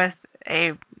sticking with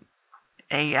a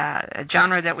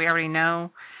genre that we already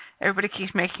know, everybody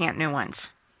keeps making up new ones.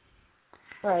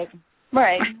 Right.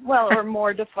 Well, or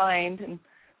more defined, and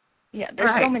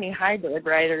there's so many hybrid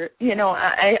writers.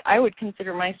 I would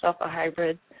consider myself a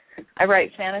hybrid. I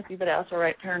write fantasy, but I also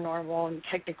write paranormal, and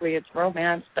technically it's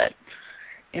romance, but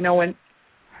when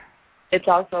it's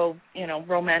also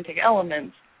romantic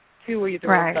elements to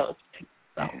either of those two.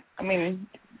 So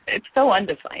it's so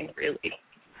undefined, really.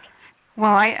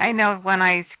 Well, I know when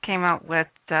I came out with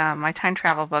my time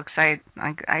travel books, I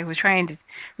was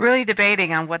really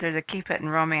debating on whether to keep it in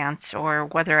romance or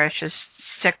whether I should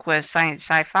stick with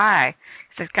sci-fi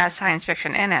because it's got science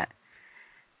fiction in it.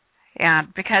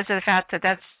 And because of the fact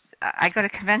that I go to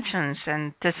conventions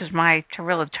and this is my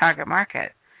real target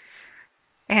market.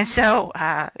 And so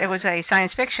it was a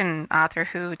science fiction author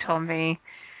who told me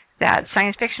that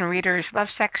science fiction readers love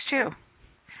sex too.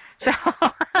 So,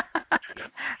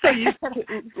 so you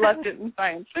left it in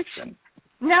science fiction?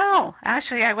 No,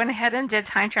 actually, I went ahead and did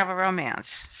time travel romance.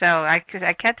 So I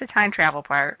kept the time travel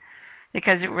part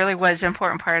because it really was an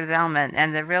important part of the element.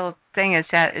 And the real thing is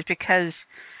that is because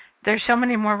there's so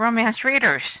many more romance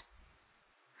readers.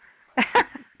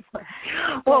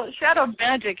 Well, Shadowed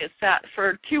Magic is sat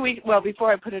for 2 weeks. Well,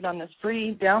 before I put it on this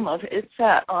free download, it's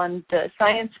sat on the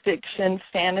science fiction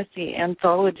fantasy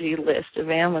anthology list of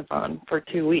Amazon for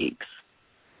 2 weeks.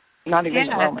 Not even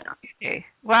romance.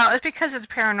 Well, it's because it's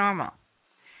paranormal.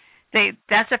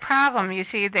 That's a problem. You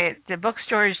see, the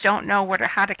bookstores don't know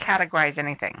how to categorize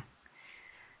anything.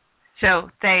 So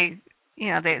they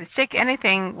stick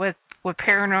anything with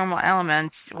paranormal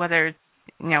elements, whether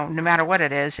no matter what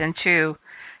it is, into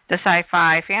the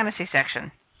sci-fi fantasy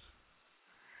section.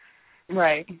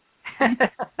 Right.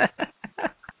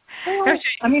 Well,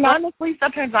 I mean, honestly,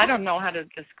 sometimes I don't know how to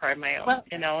describe my own. Well,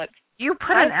 it's you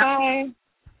put an elf.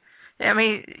 I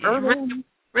mean,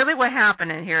 really what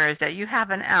happened in here is that you have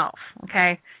an elf,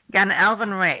 okay? You got an elven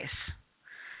race.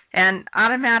 And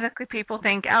automatically people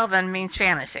think elven means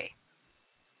fantasy.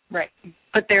 Right.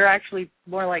 But they're actually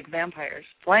more like vampires,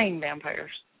 flying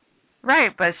vampires.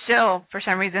 Right, but still, for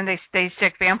some reason, they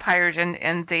stick vampires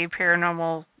in the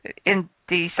paranormal, in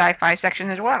the sci-fi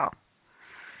section as well.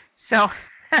 So,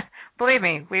 believe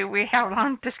me, we have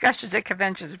long discussions at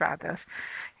conventions about this.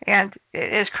 And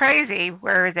it is crazy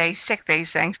where they stick these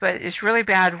things, but it's really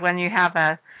bad when you have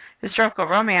a historical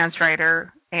romance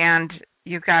writer and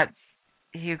you've got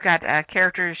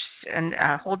characters in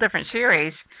a whole different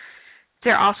series.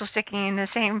 They're also sticking in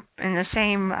the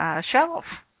same shelf.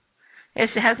 It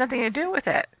has nothing to do with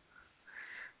it.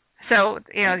 So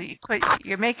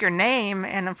you make your name,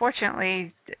 and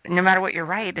unfortunately, no matter what you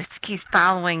write, it keeps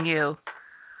following you.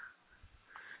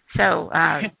 So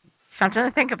something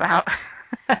to think about.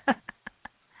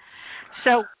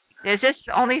 So, is this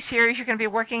the only series you're going to be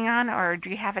working on, or do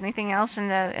you have anything else in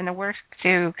the works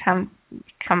to come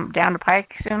down the pike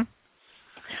soon?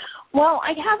 Well,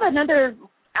 I have another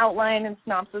outline and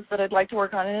synopsis that I'd like to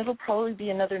work on, and it'll probably be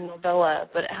another novella,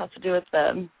 but it has to do with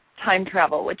time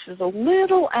travel, which is a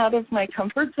little out of my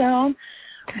comfort zone,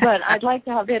 but I'd like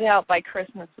to have it out by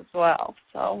Christmas as well.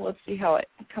 So let's see how it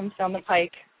comes down the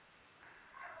pike.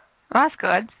 Well, that's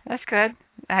good. That's good.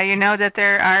 You know that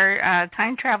there are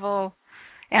time travel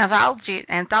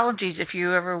anthologies. If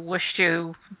you ever wish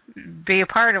to be a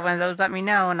part of one of those, let me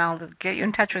know, and I'll get you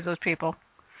in touch with those people.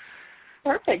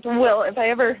 Perfect. Well, if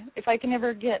I can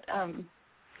ever get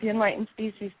the enlightened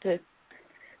species to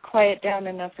quiet down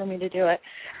enough for me to do it,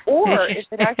 or if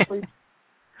it actually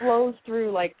flows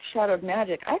through like Shadowed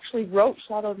Magic. I actually wrote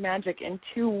Shadowed Magic in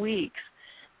 2 weeks,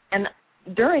 and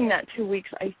during that 2 weeks,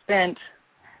 I spent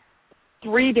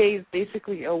 3 days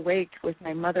basically awake with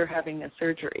my mother having a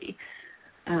surgery.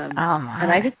 Oh my!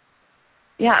 And I just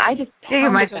you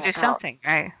might as well do something,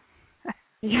 right?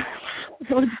 Yeah,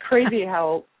 it was crazy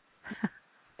how.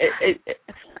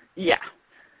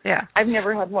 Yeah. I've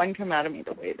never had one come out of me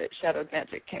the way that Shadowed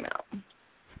Magic came out.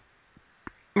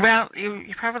 Well,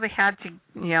 you probably had to,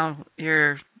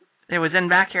 it was in the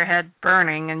back of your head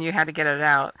burning, and you had to get it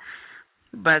out.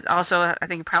 But also, I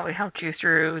think it probably helped you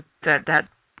through that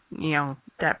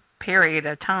period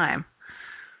of time.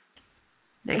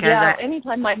 Because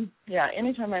anytime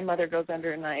my mother goes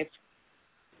under a knife,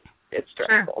 it's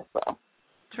stressful.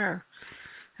 Sure.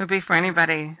 It would be for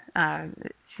anybody.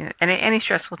 Any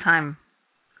stressful time.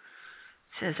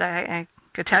 Says I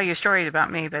could tell you stories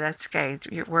about me, but that's okay.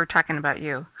 We're talking about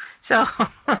you. So,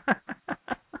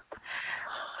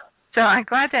 so I'm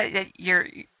glad that you're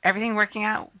everything working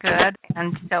out good.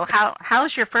 And so,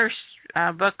 how's your first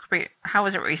book? How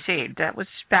was it received? That was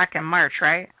back in March,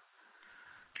 right?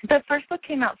 The first book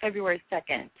came out February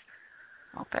 2nd.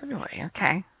 Oh, February.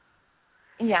 Okay.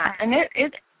 Yeah, and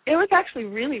it was actually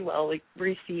really well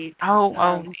received.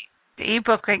 The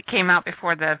ebook came out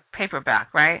before the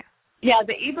paperback, right? Yeah,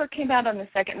 the ebook came out on the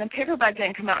 2nd. The paperback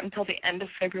didn't come out until the end of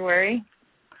February.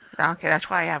 Okay, that's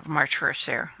why I have March 1st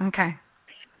there. Okay.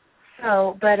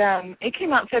 So, but it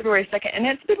came out February 2nd, and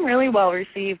it's been really well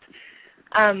received.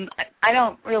 I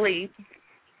don't really,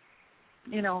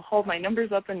 hold my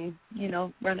numbers up and,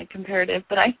 run a comparative,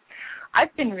 but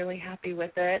I've been really happy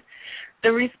with it.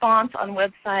 The response on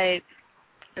websites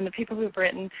and the people who've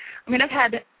written. I mean,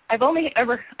 I've only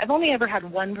ever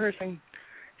had one person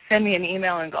send me an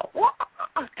email and go wah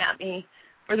at me.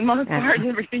 For the most part,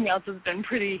 everything else has been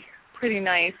pretty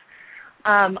nice.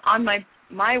 On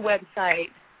my website,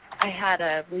 I had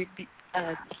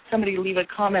somebody leave a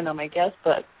comment on my guest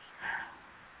book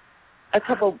I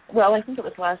think it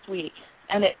was last week,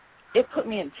 and it put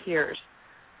me in tears.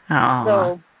 Oh.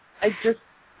 So I just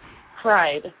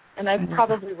cried, and I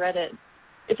probably read it.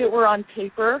 If it were on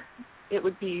paper, it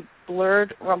would be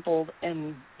blurred, rumpled,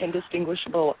 and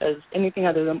indistinguishable as anything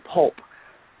other than pulp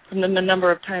from the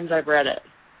number of times I've read it.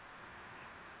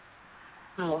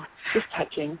 Oh, just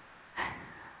touching.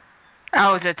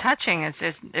 Oh, the touching is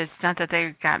it's not that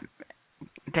they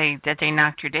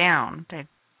knocked you down.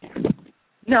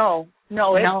 No.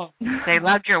 They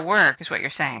loved your work, is what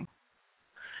you're saying.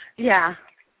 Yeah.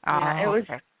 Oh, yeah, it was.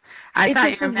 Okay. I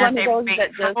thought you meant they were being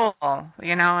cruel,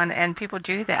 and people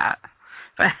do that.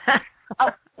 But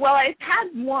well, I had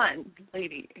one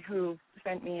lady who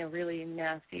sent me a really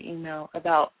nasty email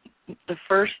about the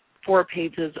first 4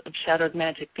 pages of Shadowed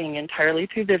Magic being entirely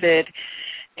too vivid,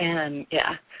 and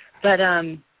yeah. But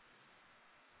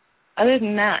other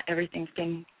than that, everything's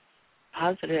been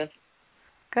positive.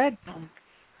 Good.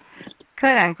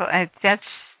 Good, Uncle. That's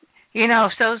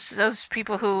those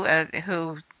people who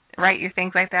write you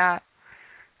things like that,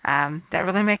 that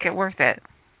really make it worth it.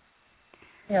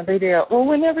 Yeah, they do. Well,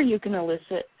 whenever you can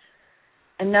elicit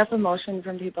enough emotion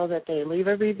from people that they leave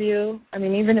a review, I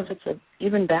mean, even if it's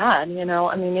even bad, I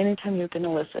mean, anytime you can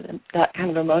elicit that kind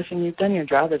of emotion, you've done your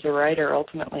job as a writer,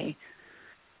 ultimately.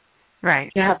 Right.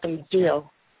 You have them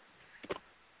feel.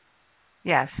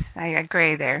 Yes, I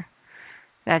agree there.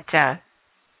 That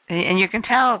and you can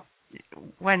tell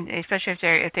when, especially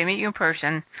if they meet you in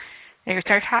person, they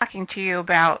start talking to you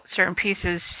about certain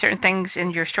pieces, certain things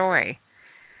in your story,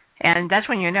 and that's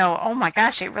when you know, oh my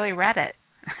gosh, they really read it.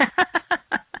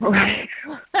 Right.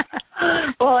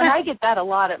 Well, and I get that a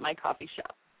lot at my coffee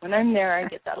shop. When I'm there, I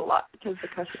get that a lot because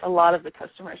a lot of the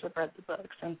customers have read the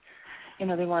books, and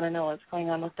they want to know what's going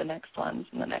on with the next ones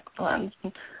and the next ones.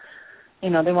 And,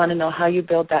 they want to know how you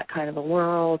build that kind of a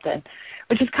world, and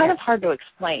which is kind of hard to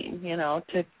explain,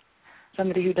 to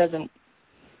somebody who doesn't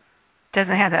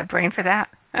have that brain for that.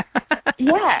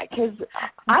 Yeah, because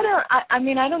I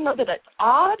don't know that it's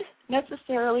odd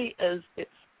necessarily, as it's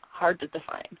hard to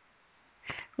define.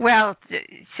 Well,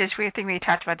 since I think we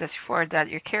talked about this before, that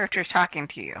your character's talking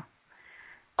to you.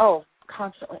 Oh,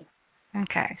 constantly.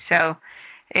 Okay, so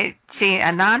a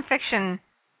nonfiction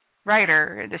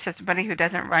writer, this is somebody who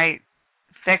doesn't write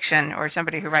fiction or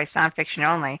somebody who writes nonfiction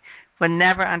only, would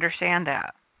never understand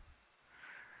that.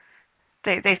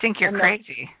 They think you're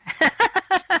crazy.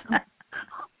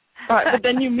 But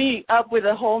then you meet up with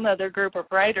a whole other group of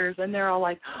writers, and they're all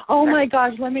like, "Oh my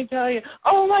gosh, let me tell you!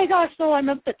 Oh my gosh, so I'm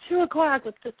up at 2:00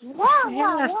 with this wow.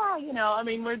 I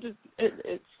mean, we're just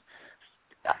it's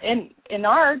in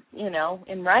art,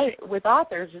 in write with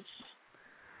authors. It's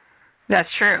that's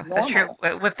true. normal. That's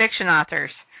true with fiction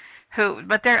authors,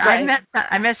 Right.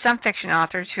 I met some fiction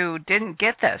authors who didn't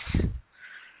get this.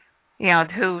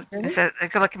 Who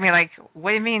could look at me like,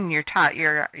 "What do you mean your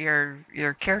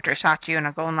characters talk to you?" And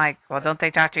I'm going like, "Well, don't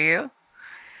they talk to you?"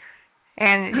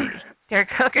 And they're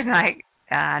looking like,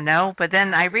 "No." But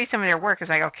then I read some of their work. It's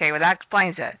like, okay, well, that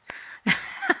explains it.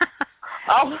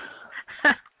 Oh.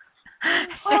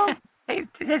 Well, they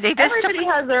everybody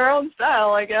has their own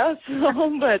style, I guess.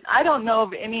 But I don't know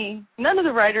of none of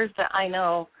the writers that I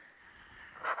know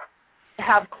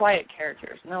have quiet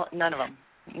characters. No, none of them.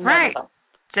 Right. Of them.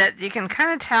 That you can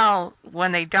kind of tell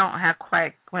when they have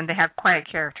quiet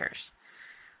characters,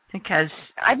 because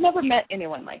I've never met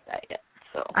anyone like that yet.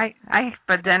 So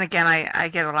but then again, I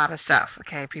get a lot of stuff.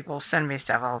 Okay, people send me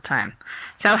stuff all the time.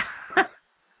 So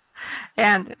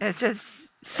and it's just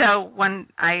so when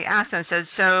I asked them, I said,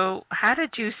 "So how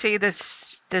did you see this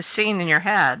scene in your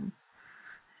head?"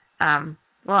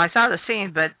 Well, I saw the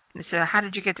scene, but so how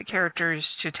did you get the characters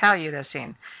to tell you the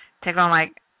scene? They go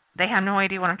like, they have no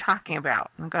idea what I'm talking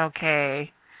about. I go,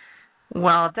 okay,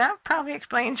 well, that probably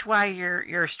explains why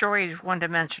your story is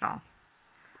one-dimensional.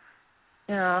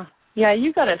 Yeah,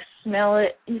 you got to smell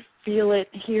it, you feel it,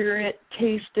 hear it,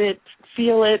 taste it,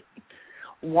 feel it,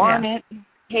 want it,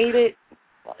 hate it,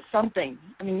 something.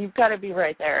 I mean, you've got to be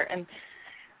right there. And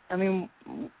I mean,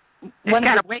 it's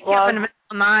got to wake you up in the middle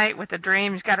of the night with a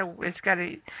dream. It's got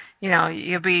to,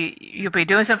 you'll be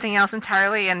doing something else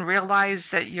entirely and realize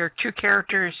that two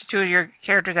of your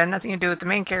characters had nothing to do with the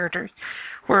main characters,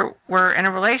 were in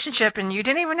a relationship and you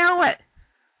didn't even know it.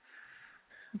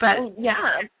 But you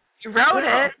wrote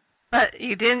it, but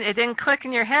it didn't click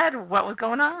in your head what was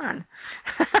going on.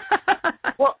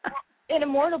 Well, in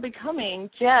Immortal Becoming,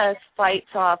 Jess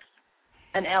fights off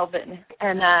an Elven,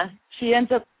 and she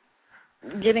ends up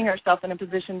getting herself in a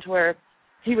position to where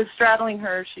he was straddling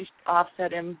her, she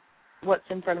offset him what's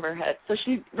in front of her head. So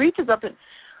she reaches up and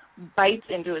bites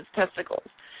into his testicles.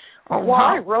 Oh, While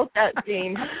wow. I wrote that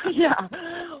scene,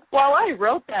 while I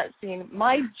wrote that scene,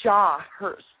 my jaw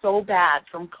hurt so bad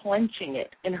from clenching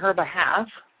it in her behalf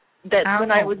that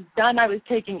when I was done, I was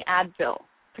taking Advil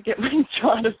to get my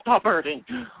jaw to stop hurting.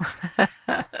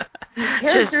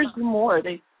 Characters do more.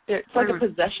 It's like a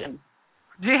possession.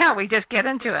 Yeah, we just get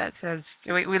into it. So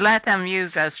we let them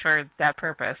use us for that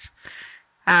purpose.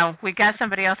 We got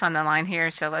somebody else on the line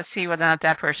here, so let's see whether or not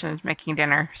that person is making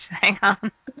dinner. So hang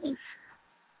on.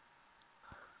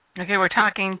 Okay, we're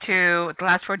talking to the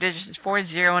last four digits is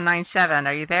 4097.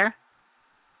 Are you there?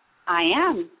 I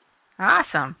am.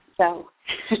 Awesome. So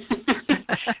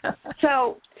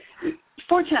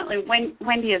fortunately,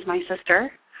 Wendy is my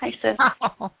sister. Hi, sis.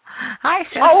 Oh, hi,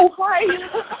 sis. Oh, hi.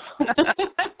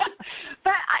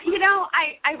 But,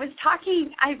 I was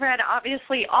talking, I've read,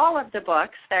 obviously, all of the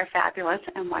books. They're fabulous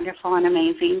and wonderful and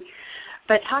amazing.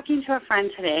 But talking to a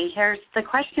friend today, here's the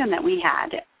question that we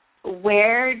had.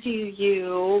 Where do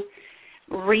you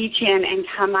reach in and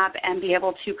come up and be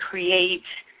able to create,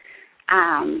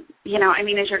 as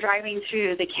you're driving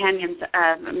through the canyons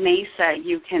of Mesa,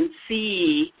 you can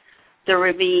see the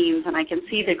ravines, and I can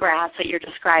see the grass that you're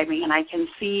describing, and I can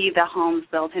see the homes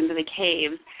built into the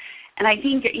caves. And I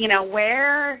think,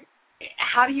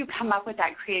 how do you come up with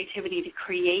that creativity to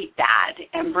create that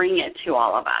and bring it to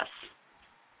all of us?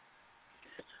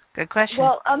 Good question.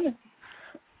 Well,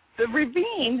 the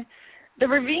ravine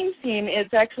scene is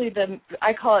actually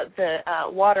I call it the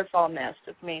waterfall nest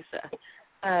of Mesa.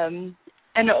 And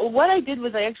what I did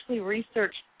was I actually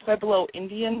researched Pueblo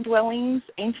Indian dwellings,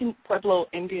 ancient Pueblo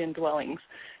Indian dwellings,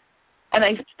 and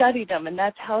I studied them, and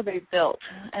that's how they built.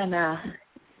 And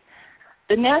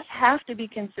the nests have to be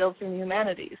concealed from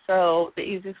humanity, so the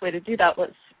easiest way to do that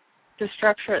was to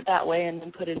structure it that way and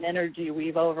then put an energy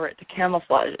weave over it to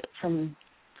camouflage it from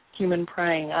human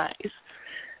prying eyes.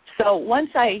 So once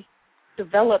I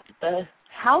developed the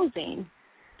housing,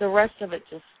 the rest of it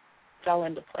just fell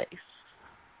into place.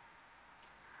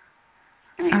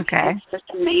 Okay. It's just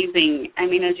amazing.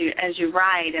 As you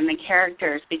ride and the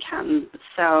characters become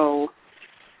so,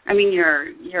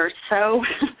 you're so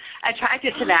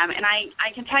attracted to them. And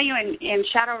I can tell you in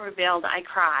Shadow Revealed, I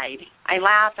cried. I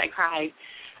laughed, I cried.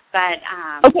 But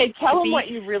okay, tell them what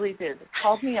you really did.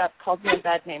 Called me a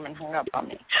bad name and hung up on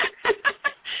me.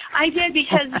 I did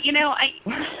because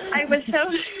I was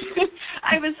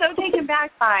so taken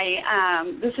back by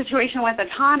the situation with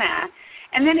Atana,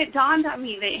 and then it dawned on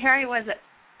me that here I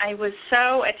was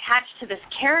so attached to this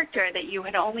character that you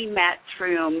had only met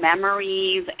through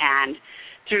memories and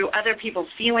through other people's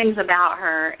feelings about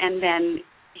her, and then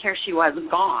here she was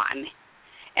gone,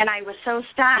 and I was so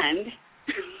stunned.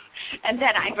 And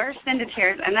then I burst into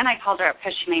tears, and then I called her up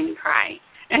because she made me cry.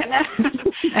 And then,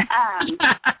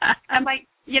 I'm like,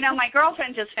 my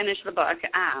girlfriend just finished the book,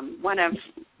 one of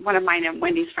mine and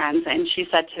Wendy's friends, and she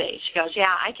said today, she goes,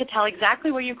 yeah, I could tell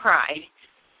exactly where you cried.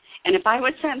 And if I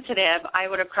was sensitive, I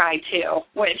would have cried too,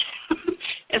 which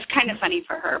is kind of funny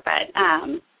for her. But,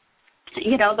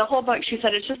 the whole book, she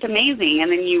said, it's just amazing. And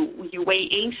then you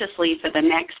wait anxiously for the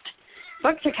next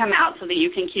book to come out so that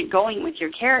you can keep going with your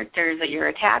characters that you're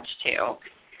attached to.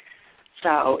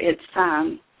 So it's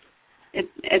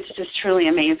just truly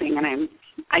amazing, and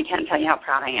I can't tell you how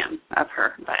proud I am of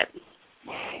her, but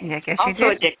yeah, I guess also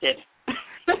addicted.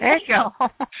 There you go.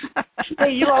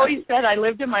 Hey, you always said I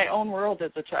lived in my own world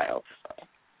as a child. So.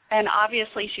 And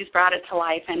obviously she's brought it to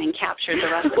life and captured the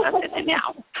rest of us in it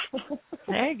now.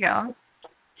 There you go.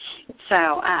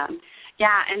 So, and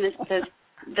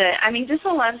just the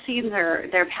love scenes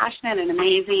they're passionate and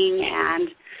amazing, and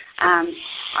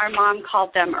our mom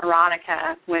called them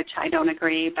erotica, which I don't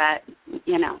agree, but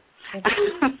yeah,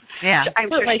 I'm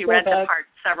sure she read the part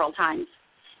several times.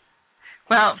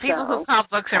 Well, people who call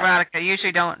books erotica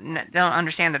usually don't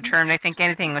understand the term. They think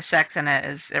anything with sex in it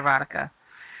is erotica.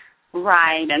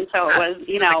 Right, and so it was,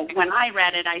 when I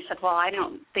read it, I said, well, I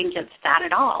don't think it's that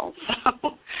at all. So,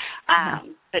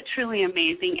 but truly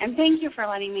amazing. And thank you for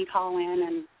letting me call in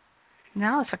and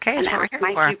no, it's okay. And ask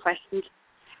my few questions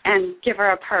and give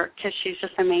her a perk because she's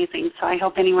just amazing. So I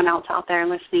hope anyone else out there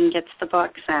listening gets the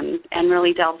books and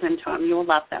really delves into them. You will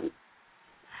love them.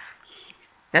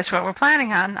 That's what we're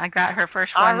planning on. I got her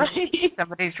first one. Right.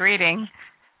 Somebody's reading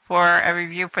for a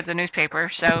review for the newspaper,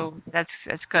 so that's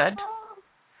good.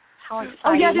 How exciting.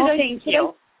 Oh, yeah, thank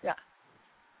you. Yeah.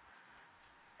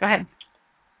 Go ahead.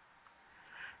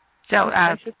 So,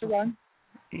 my sister Ron?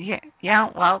 Yeah,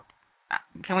 well,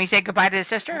 can we say goodbye to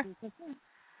the sister?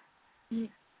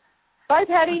 Bye,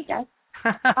 Patty. Yes.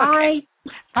 Bye.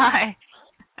 Bye.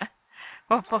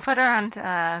 We'll put her on.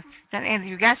 And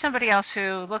you got somebody else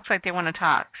who looks like they want to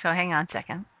talk, so hang on a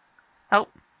second. Oh.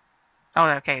 Oh,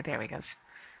 okay. There he goes.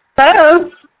 Hello.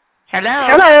 Hello.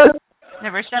 Hello.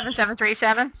 Number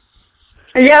 7737.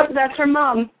 Yep, that's her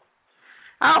mom.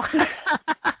 Oh.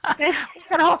 We've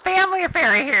got a whole family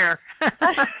affair here.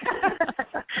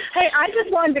 Hey, I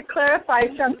just wanted to clarify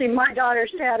something my daughter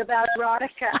said about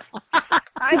erotica.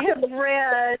 I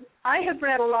have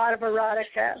read a lot of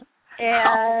erotica,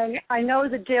 and I know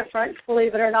the difference,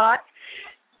 believe it or not.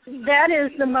 That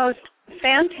is the most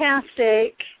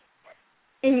fantastic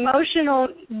emotional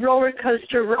roller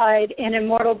coaster ride in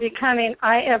Immortal Becoming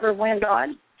I ever went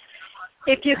on.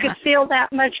 If you could feel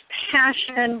that much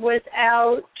passion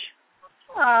without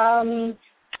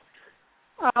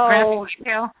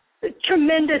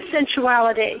tremendous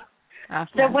sensuality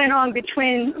that went on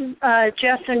between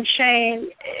Jess and Shane,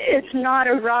 it's not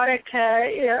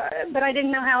erotica, but I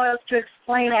didn't know how else to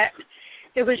explain it.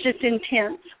 It was just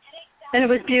intense, and it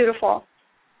was beautiful.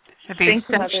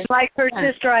 Like her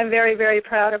sister, I'm very, very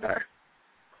proud of her.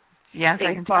 Yes,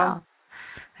 I can tell.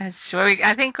 So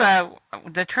I think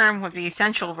the term would be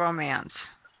essential romance.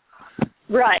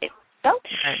 Right.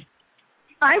 Okay.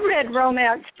 I read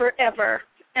romance forever,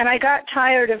 and I got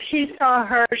tired of he saw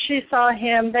her, she saw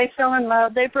him, they fell in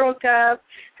love, they broke up,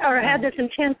 or had this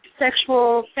intense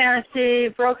sexual fantasy,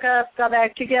 broke up, got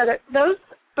back together. Those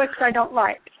books I don't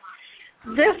like.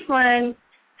 This one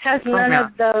has none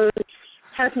of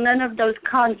those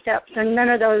concepts and none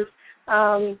of those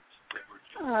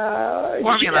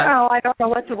formula. I don't know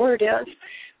what the word is.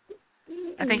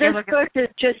 I think this book is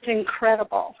just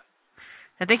incredible.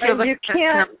 I think you're looking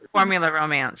at formula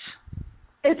romance.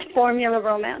 It's formula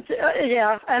romance,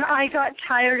 yeah. And I got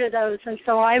tired of those, and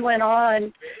so I went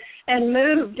on and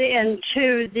moved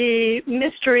into the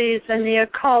mysteries and the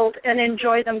occult and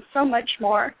enjoy them so much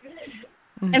more.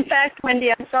 Mm-hmm. In fact,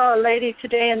 Wendy, I saw a lady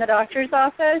today in the doctor's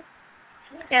office,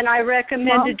 and I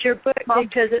recommended your book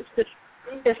because it's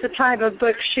the type of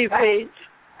book she reads.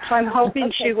 So I'm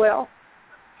hoping she will.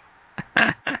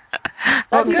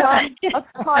 Well, good.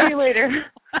 I'll call you later.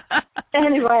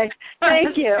 Anyway,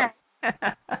 thank you.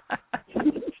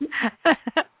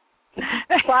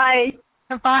 Bye.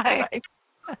 Bye.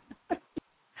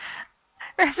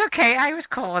 It's okay. I was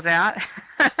cool with that.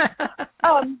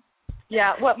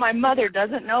 Yeah, what my mother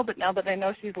doesn't know, but now that I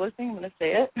know she's listening, I'm going to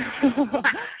say it.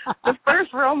 The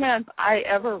first romance I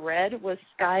ever read was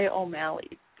Sky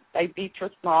O'Malley by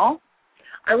Beatrice Small.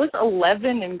 I was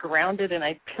 11 and grounded, and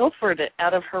I pilfered it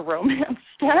out of her romance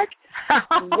stack.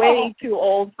 Way too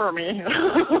old for me.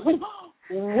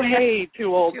 Way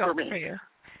too old for me.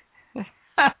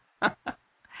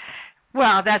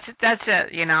 Well, that's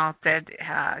it. You know that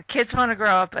kids want to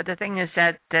grow up, but the thing is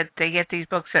that they get these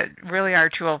books that really are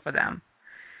too old for them,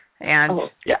 and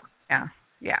yeah.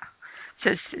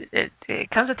 So it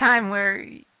comes a time where,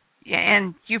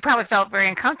 and you probably felt very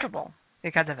uncomfortable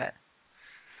because of it.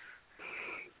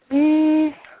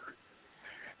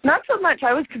 Not so much.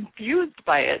 I was confused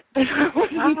by it. I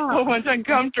wasn't so much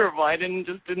uncomfortable. I didn't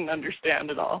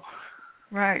understand at all.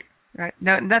 Right.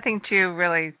 No, nothing to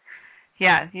really.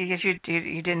 Yeah, you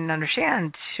didn't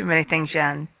understand too many things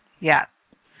yet.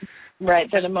 Right,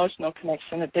 that emotional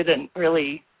connection. It didn't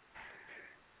really,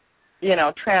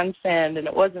 transcend, and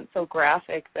it wasn't so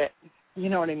graphic that, you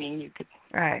know what I mean. You could.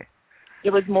 Right. It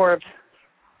was more of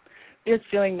just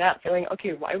feeling,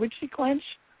 okay, why would she clench?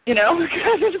 Kind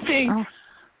of thing. Oh.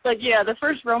 But yeah, the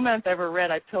first romance I ever read,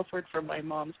 I pilfered from my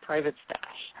mom's private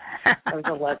stash. I was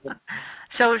 11.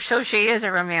 So she is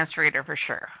a romance reader for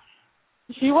sure.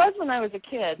 She was when I was a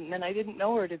kid, and then I didn't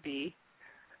know her to be.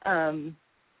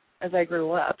 As I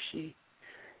grew up,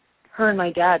 her and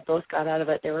my dad both got out of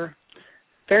it. They were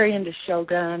very into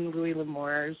Shogun, Louis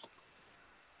L'Amour's.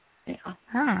 Yeah.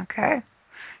 Oh, okay.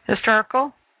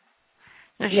 Historical?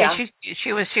 Yeah.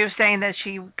 She was saying that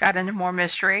she got into more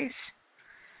mysteries.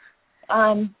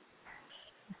 I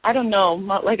don't know.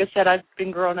 Like I said, I've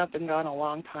been growing up and gone a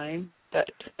long time. But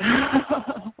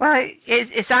well,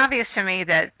 it's obvious to me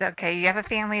that you have a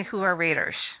family who are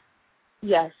readers.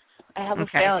 Yes, I have a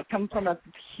family. Come from a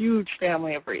huge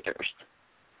family of readers,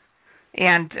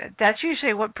 and that's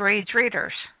usually what breeds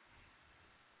readers.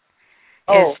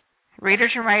 Oh,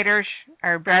 readers and writers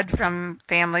are bred from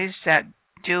families that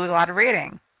do a lot of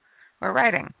reading or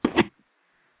writing.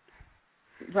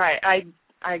 Right,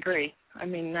 I agree. I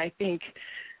mean,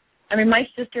 my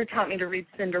sister taught me to read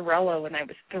Cinderella when I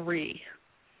was 3.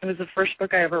 It was the first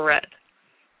book I ever read.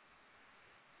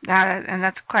 And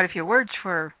that's quite a few words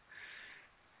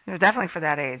definitely for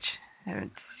that age.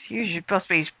 It's usually supposed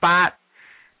to be Spot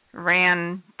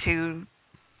ran to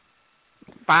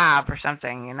Bob or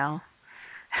something,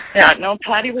 Yeah, no,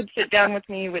 Patty would sit down with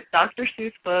me with Dr.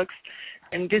 Seuss books,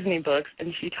 and Disney books,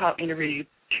 and she taught me to read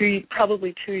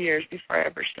probably 2 years before I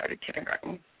ever started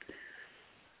kindergarten.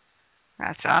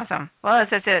 That's awesome. Well,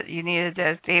 that's it. You needed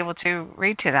to be able to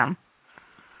read to them.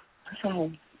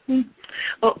 So,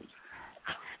 well,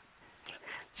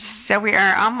 so we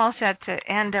are almost at the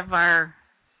end of our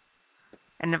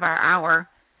hour.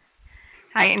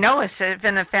 I know it's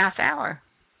been a fast hour.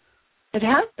 It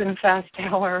has been a fast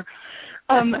hour.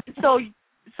 So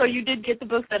you did get the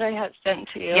book that I had sent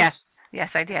to you? Yes,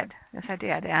 I did.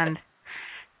 And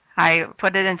I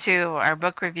put it into our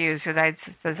book reviews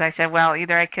because I said, well,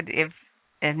 either I could, if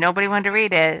nobody wanted to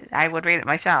read it, I would read it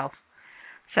myself.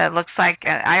 So it looks like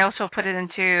I also put it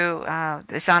into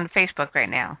it's on Facebook right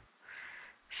now.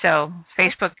 So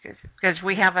Facebook, because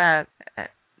we have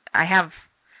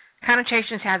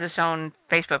Connotations has its own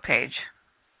Facebook page.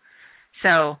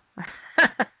 So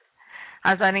I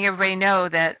was letting everybody know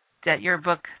that your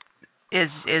book is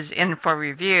in for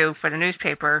review for the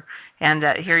newspaper, and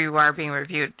that here you are being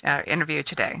interviewed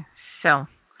today. So,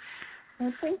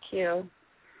 well, thank you.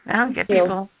 Well,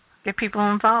 get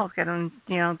people involved, get them,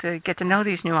 to get to know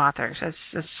these new authors. That's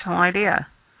the whole idea.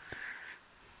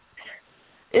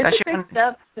 It's a big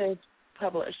step to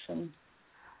publish.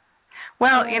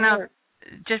 Well,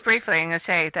 just briefly, I'm going to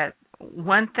say that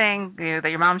one thing that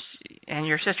your mom and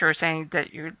your sister are saying that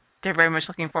they're very much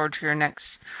looking forward to your next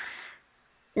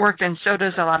work, and so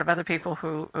does a lot of other people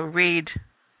who read,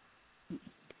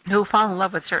 who fall in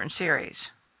love with certain series.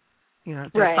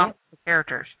 The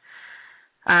characters.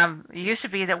 It used to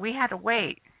be that we had to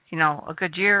wait, a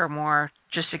good year or more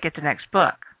just to get the next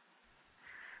book.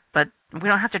 But we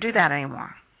don't have to do that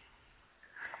anymore.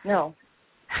 No,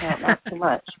 not too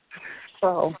much.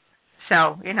 So,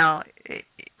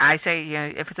 I say,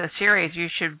 if it's a series, you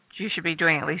should be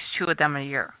doing at least 2 of them a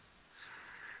year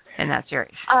in that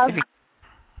series. I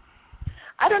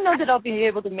don't know that I'll be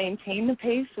able to maintain the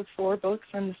pace of 4 books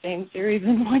from the same series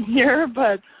in 1 year,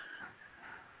 but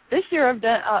this year I've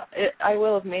done. I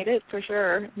will have made it for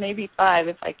sure. Maybe 5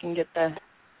 if I can get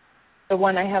the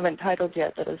one I haven't titled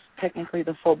yet that is technically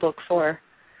the full book 4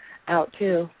 out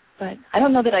too. But I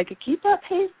don't know that I could keep that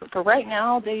pace. But for right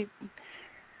now,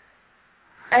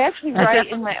 I actually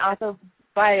write in my author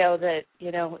bio that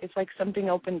it's like something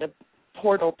opened a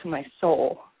portal to my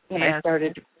soul when I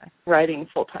started writing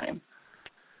full time.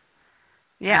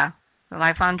 Yeah, the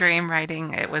Lifelong Dream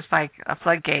writing, it was like a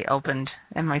floodgate opened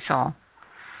in my soul.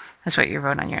 That's what you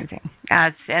wrote on your thing.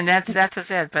 And that's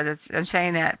it. But I'm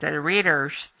saying that the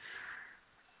readers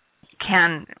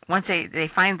can, once they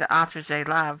find the authors they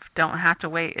love, don't have to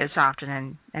wait as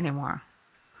often anymore.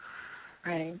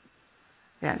 Right.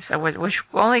 Yeah, so which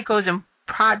only goes and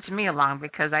prods me along,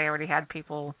 because I already had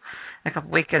people a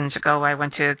couple weekends ago. I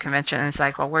went to a convention and it's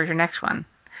like, well, where's your next one?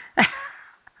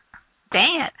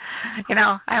 Dang it.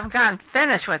 I haven't gotten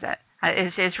finished with it.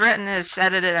 It's written, it's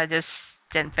edited, I just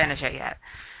didn't finish it yet.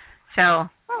 So,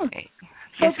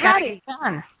 it's got to get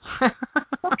done.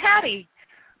 So, Patty,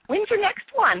 when's your next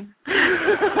one?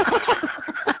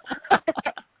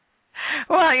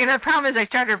 Well, the problem is I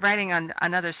started writing on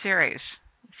another series.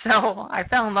 So I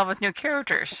fell in love with new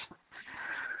characters.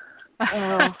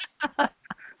 Oh.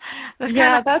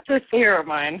 Yeah, that's a fear of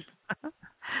mine.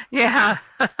 Yeah.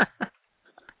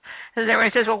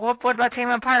 Everybody says, well, what about Tim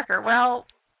and Parker? Well,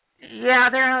 yeah,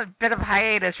 they're in a bit of a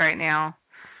hiatus right now.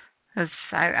 Because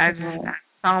I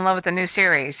fell in love with the new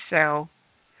series. So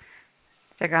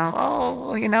they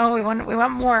go, we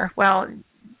want more. Well,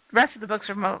 the rest of the books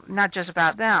are not just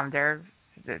about them. They're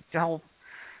the whole.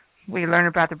 We learn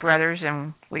about the brothers,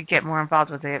 and we get more involved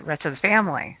with the rest of the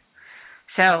family.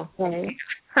 So, I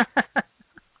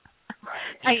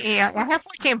have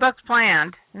 14 books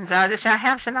planned, and so I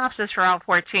have synopsis for all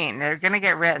 14. They're going to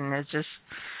get written. It's just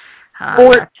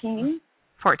 14.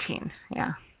 14,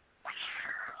 yeah.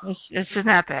 It's just an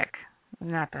epic.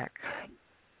 An epic.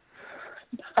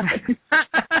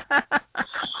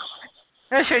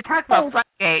 Should we talk about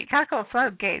Floodgate? Talk about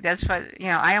Floodgate. That's what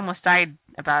I almost died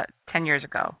about 10 years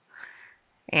ago.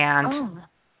 And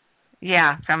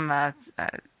from I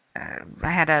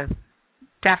had a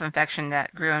staph infection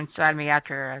that grew inside me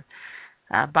after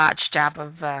a botched job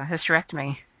of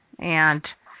hysterectomy. And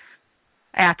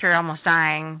after almost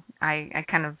dying, I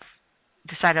kind of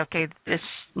decided, okay, this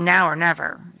now or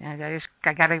never. And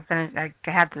I got to finish. I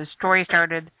had the story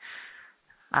started.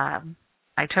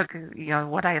 I took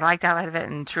what I liked out of it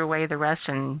and threw away the rest,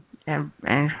 and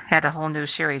had a whole new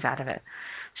series out of it.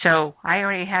 So I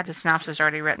already had the synopsis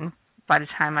already written by the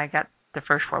time I got the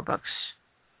first 4 books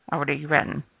already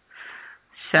written.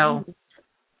 So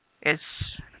it's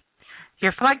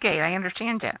your Floodgate. I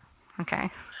understand it. Okay.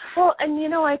 Well,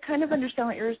 and I kind of understand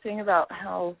what you were saying about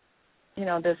how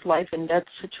this life and death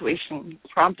situation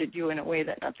prompted you in a way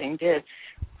that nothing did.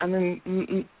 I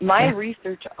mean, my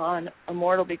research on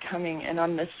immortal becoming and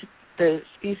on the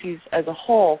species as a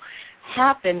whole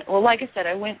happened. Well, like I said,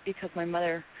 I went because my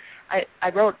mother. I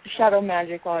wrote Shadow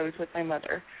Magic while I was with my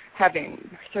mother having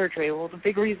surgery. Well, the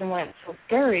big reason why it's so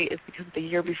scary is because the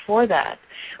year before that,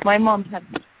 my mom had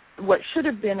what should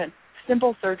have been a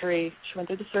simple surgery. She went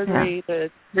through the surgery. Yeah.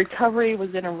 The recovery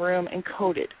was in a room and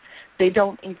coded. They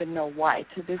don't even know why.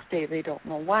 To this day, they don't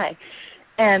know why.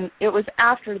 And it was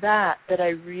after that I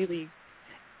really,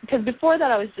 because before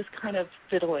that I was just kind of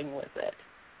fiddling with it.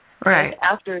 Right. And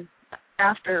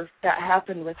after that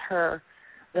happened with her,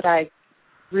 that I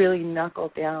really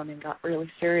knuckled down and got really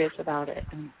serious about it.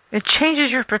 And it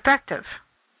changes your perspective.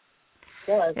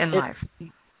 It does. In life.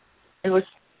 It was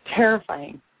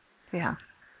terrifying. Yeah.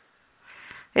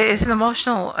 It's an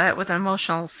emotional, with an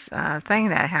emotional thing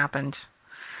that happened,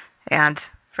 and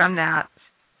from that,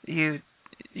 you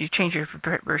change your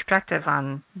perspective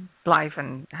on life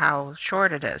and how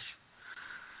short it is,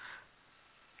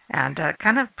 and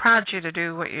kind of prods you to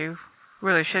do what you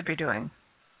really should be doing.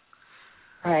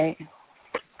 Right.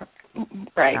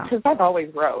 Because I've always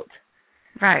wrote.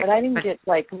 Right. But I didn't get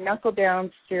knuckle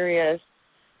down serious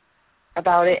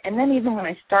about it. And then even when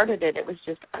I started it, it was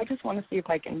just, I just want to see if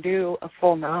I can do a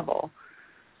full novel.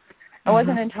 It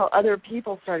wasn't until other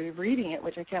people started reading it,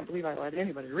 which I can't believe I let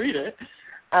anybody read it,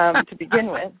 to begin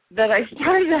with, that I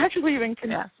started actually even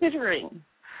considering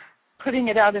putting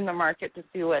it out in the market to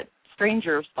see what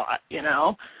strangers thought,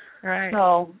 Right.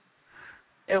 So,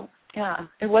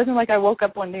 it wasn't like I woke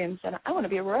up one day and said, I want to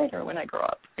be a writer when I grow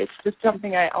up. It's just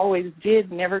something I always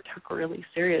did, never took really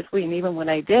seriously. And even when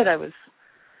I did,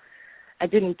 I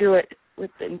didn't do it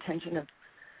with the intention of,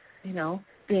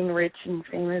 being rich and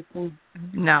famous and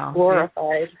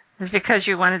glorified. It's because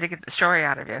you wanted to get the story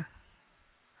out of you.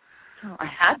 Oh, I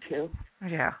had to.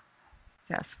 Yeah.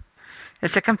 Yes.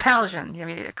 It's a compulsion. You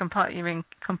mean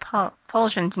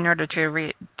compulsion in order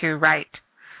to write.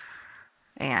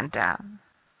 And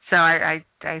so I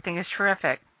think it's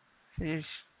terrific. It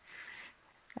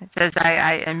says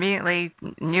I immediately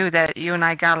knew that you and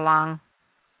I got along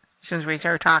as soon as we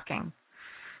started talking.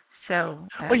 So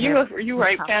well, you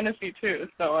write fantasy too,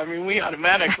 so I mean we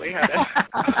automatically had it.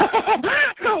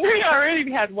 We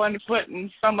already had one foot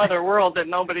in some other world that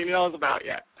nobody knows about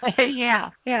yet. Yeah.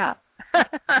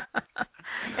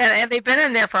 And they've been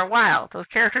in there for a while. Those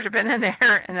characters have been in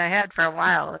there in the head for a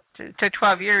while. It took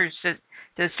 12 years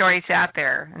the story sat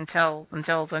there until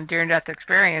the near-death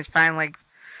experience finally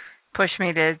pushed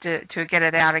me to get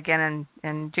it out again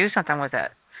and do something with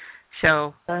it.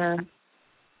 So,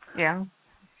 yeah.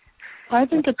 I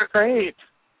think it's great.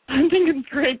 I think it's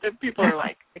great that people are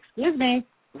like, excuse me,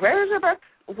 where is your book?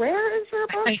 Where is your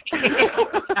book?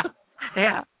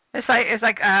 Yeah. It's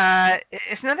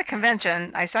another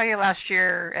convention. I saw you last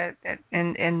year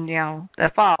in the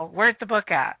fall. Where's the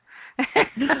book at?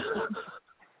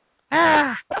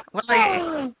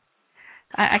 Well,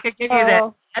 I could give you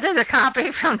that edited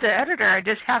copy from the editor. I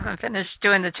just haven't finished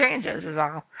doing the changes is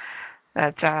all.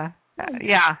 But I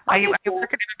work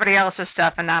at everybody else's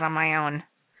stuff and not on my own.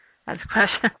 That's a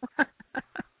question.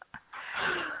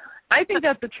 I think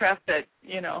that's a trap that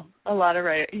a lot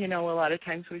of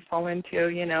times we fall into.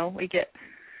 We get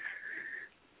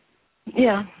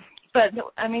but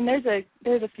I mean there's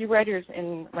a few writers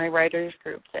in my writers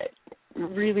group that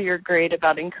really are great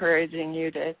about encouraging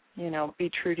you to be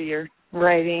true to your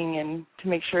writing and to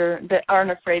make sure that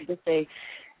aren't afraid to say,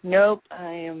 nope,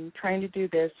 I am trying to do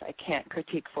this, I can't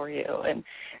critique for you,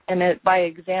 and it, by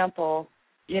example,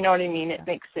 you know what I mean, it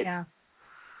makes it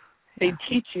they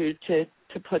teach you to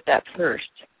put that first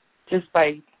just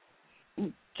by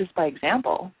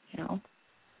example.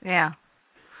 Yeah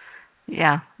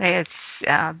it's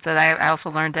that I also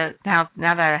learned that now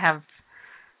that I have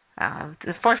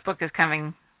the fourth book is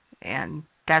coming, and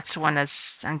that's the one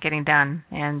I'm getting done,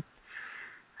 and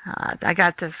I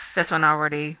got the fifth one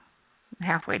already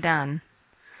halfway done.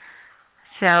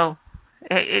 So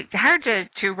it's hard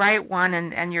to write one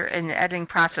and you're in the editing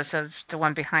process of the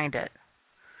one behind it.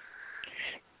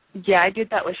 Yeah, I did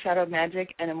that with Shadow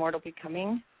Magic and Immortal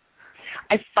Becoming.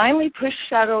 I finally pushed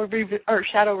Shadow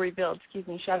Revealed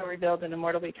and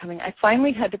Immortal Becoming. I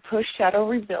finally had to push Shadow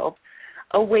Revealed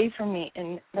away from me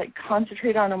and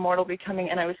concentrate on Immortal Becoming,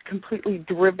 and I was completely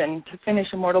driven to finish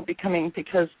Immortal Becoming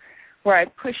because where I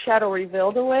pushed Shadow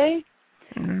Revealed away,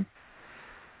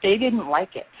 they didn't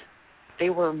like it. They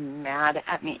were mad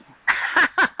at me.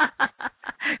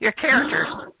 Your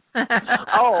characters.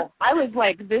 Oh, I was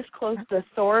like this close to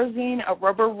Thorazine, a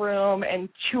rubber room, and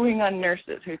chewing on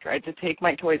nurses who tried to take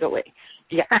my toys away.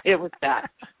 Yeah, it was that.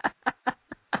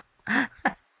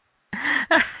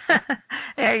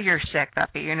 Yeah, you're sick,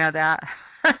 Buffy. You know that.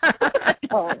 I've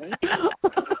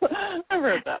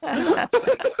heard that.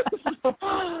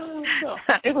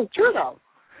 It was true, though.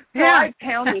 So Yeah. I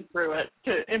pounded through it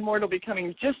to Immortal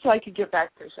Becoming just so I could get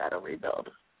back to Shadow Rebuild.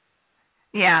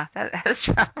 Yeah, that's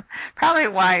probably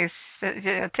wise.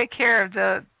 Take care of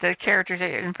the characters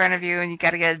in front of you, and you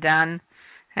got to get it done,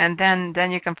 and then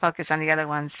you can focus on the other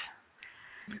ones.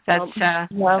 That's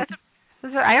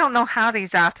I don't know how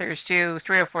these authors do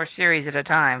 3 or 4 series at a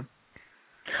time.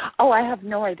 Oh, I have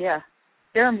no idea.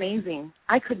 They're amazing.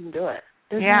 I couldn't do it.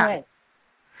 There's no way.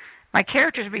 My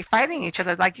characters would be fighting each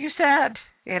other, like you said,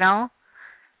 and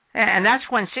that's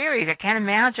one series. I can't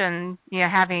imagine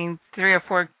having 3 or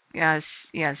 4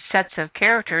 sets of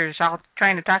characters all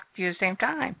trying to talk to you at the same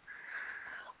time.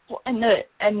 Well, and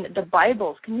the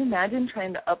Bibles. Can you imagine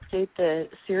trying to update the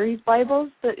series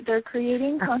Bibles that they're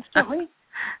creating constantly?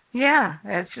 Yeah,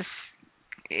 it's just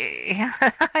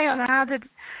I don't know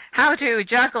how to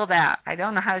juggle that. I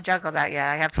don't know how to juggle that yet.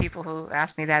 I have people who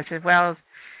ask me that. I said, well,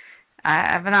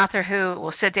 I have an author who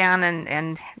will sit down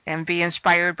and be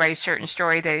inspired by a certain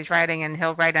story that he's writing, and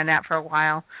he'll write on that for a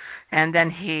while, and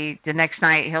then the next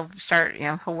night he'll start,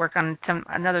 he'll work on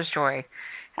another story.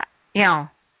 I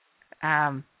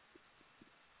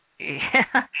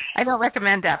don't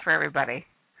recommend that for everybody.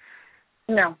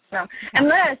 No.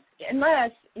 Unless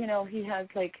he has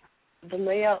like the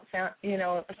layout,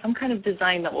 some kind of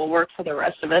design that will work for the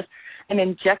rest of us, an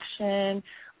injection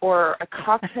or a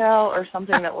cocktail or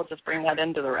something that will just bring that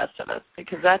into the rest of us,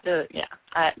 because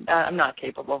I'm not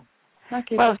capable.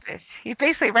 Well, he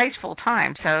basically writes full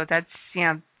time, so that's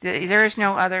there is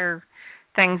no other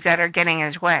things that are getting in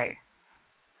his way.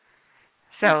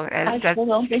 So I still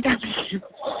don't think I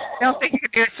don't think you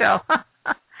could do so.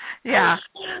 Yeah.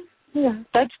 Yeah,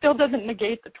 that still doesn't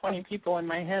negate the 20 people in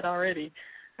my head already.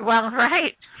 Well,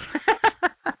 right.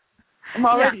 I'm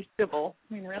already civil.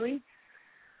 I mean, really?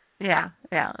 Yeah.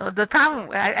 The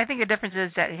problem, I think the difference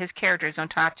is that his characters don't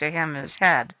talk to him in his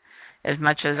head as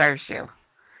much as ours do.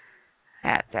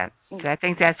 I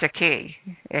think that's the key,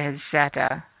 is that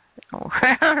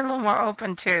we're a little more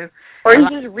open to... Or he's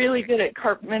just really good at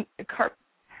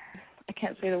I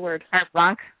can't say the word. Carte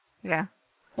blanche? Yeah.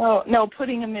 No,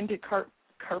 putting them into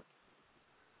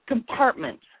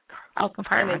compartments.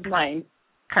 Compartments. In his mind.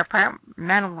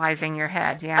 Compartmentalizing your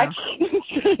head, yeah.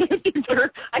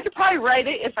 I could probably write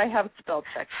it if I have spell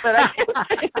check, but I can't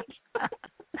say it.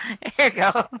 There you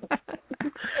go.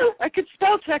 I could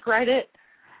spell check write it.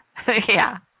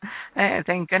 Yeah.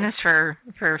 Thank goodness for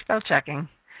spell checking.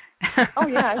 Oh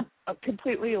yeah, I'm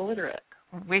completely illiterate.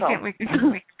 We can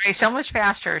write so much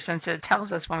faster since it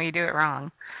tells us when we do it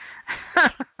wrong.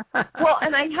 Well,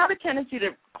 and I have a tendency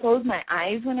to close my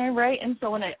eyes when I write, and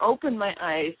so when I open my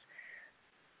eyes,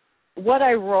 what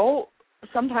I wrote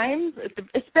sometimes,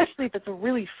 especially if it's a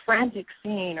really frantic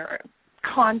scene or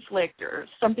conflict or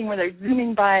something where they're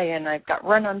zooming by and I've got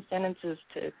run-on sentences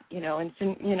to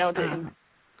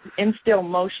instill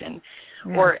motion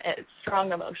or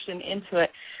strong emotion into it,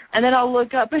 and then I'll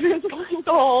look up and it's like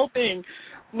the whole thing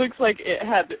looks like it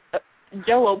had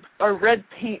yellow or red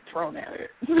paint thrown at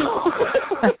it.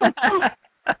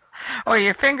 Or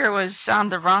your finger was on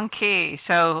the wrong key,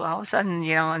 so all of a sudden,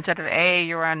 instead of A,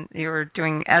 you were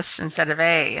doing S instead of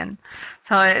A, and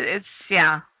so it's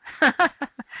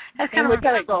That's kind of look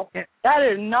at it, go. That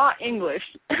is not English.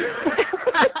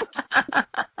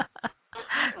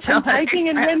 I'm typing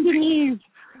in Wendy's.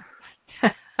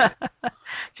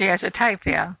 So you have to type,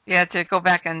 yeah. You have to go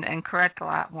back and correct a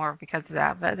lot more because of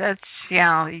that. But that's,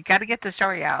 you got to get the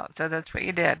story out. So that's what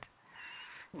you did.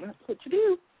 That's what you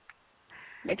do.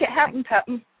 Make it happen,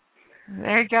 Patton.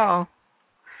 There you go.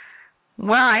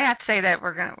 Well, I have to say that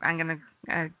I'm gonna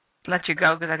let you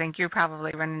go because I think you're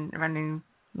probably running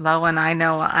low, and I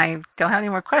know I don't have any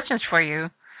more questions for you.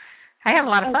 I had a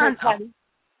lot of fun.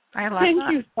 Thank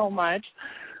you so much.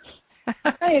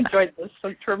 I enjoyed this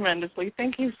so tremendously.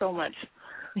 Thank you so much.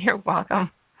 You're welcome.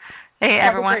 Hey,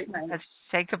 Have everyone. Let's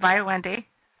say goodbye to Wendy.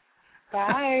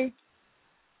 Bye.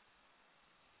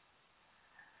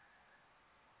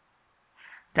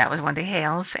 That was Wendy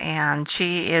Hales, and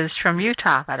she is from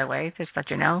Utah, by the way, just to let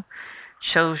you know.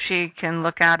 So she can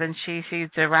look out and she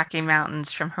sees the Rocky Mountains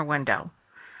from her window.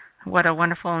 What a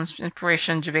wonderful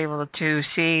inspiration to be able to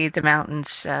see the mountains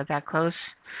that close.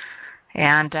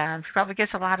 And she probably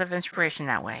gets a lot of inspiration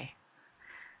that way.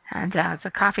 And it's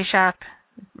a coffee shop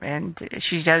And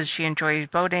she enjoys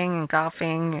boating and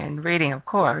golfing and reading, of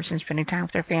course, and spending time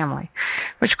with her family,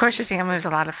 which, of course, her family is a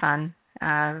lot of fun.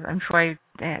 I'm sure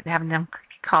having them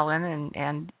call in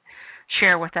and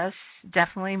share with us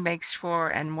definitely makes for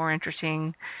a more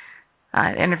interesting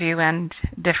interview and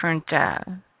different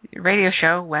radio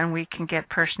show when we can get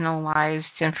personalized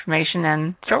information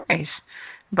and stories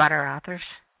about our authors.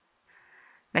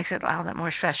 Makes it a little bit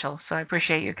more special. So I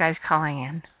appreciate you guys calling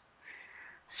in.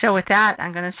 So with that,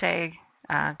 I'm going to say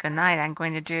good night. I'm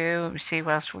going to see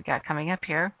what else we got coming up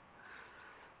here.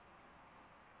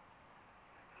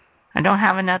 I don't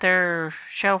have another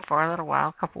show for a little while,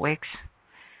 a couple weeks,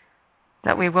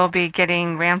 that we will be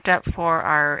getting ramped up for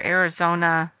our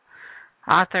Arizona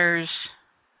Authors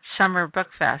Summer Book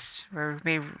Fest. We'll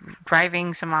be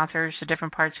driving some authors to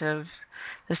different parts of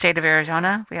the state of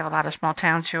Arizona. We have a lot of small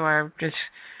towns who are just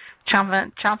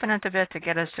chomping at the bit to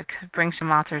get us to bring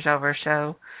some authors over.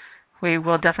 So we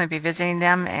will definitely be visiting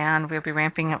them, and we'll be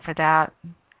ramping up for that.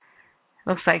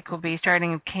 Looks like we'll be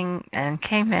starting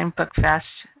Cayman Book Fest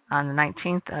on the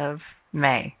 19th of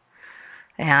May.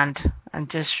 And I'm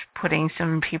just putting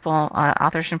some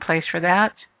authors in place for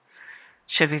that.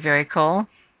 Should be very cool.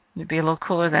 It'll be a little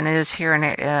cooler than it is here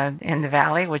in the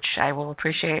Valley, which I will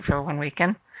appreciate for one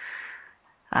weekend.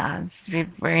 It'd be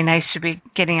very nice to be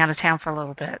getting out of town for a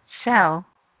little bit. So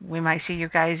we might see you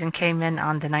guys in Cayman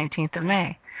on the 19th of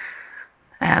May.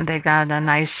 And they got a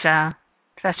nice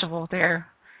festival there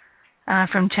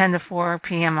from 10 to 4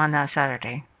 p.m. on that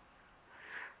Saturday.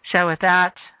 So with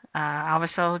that,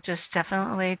 also just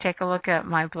definitely take a look at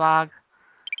my blog.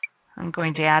 I'm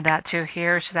going to add that to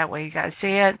here so that way you guys see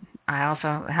it. I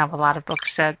also have a lot of books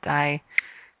that I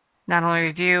not only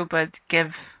review but give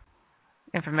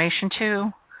information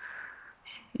to.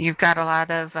 You've got a lot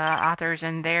of authors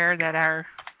in there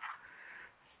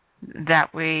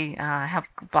that we have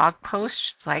blog posts,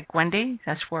 like Wendy.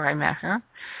 That's where I met her.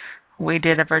 We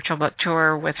did a virtual book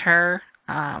tour with her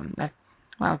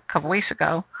a couple weeks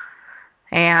ago.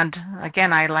 And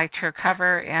again, I liked her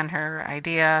cover and her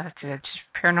idea. It's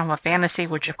paranormal fantasy,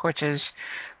 which of course is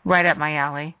right up my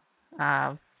alley.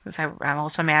 I'm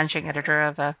also managing editor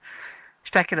of a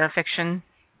speculative fiction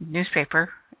newspaper,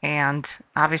 and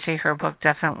obviously her book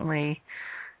definitely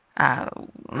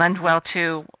lends well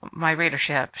to my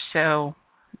readership. So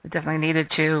definitely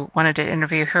wanted to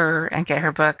interview her and get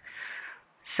her book,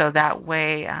 so that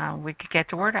way we could get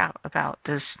the word out about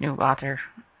this new author.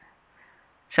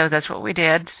 So that's what we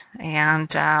did, and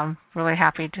really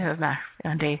happy to have met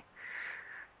Wendy.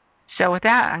 So with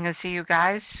that, I'm going to see you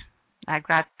guys. I've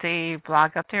got the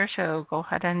blog up there, so go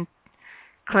ahead and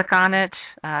click on it.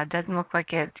 Doesn't look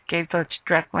like it gave the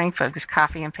direct link, but just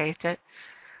copy and paste it.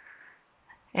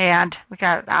 And we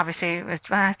got, obviously,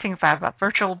 I think about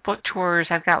virtual book tours.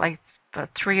 I've got like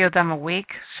 3 of them a week,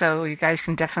 so you guys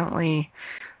can definitely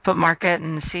bookmark it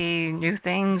and see new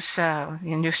things,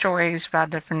 new stories about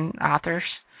different authors.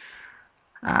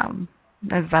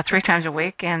 About 3 times a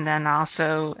week, and then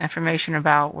also information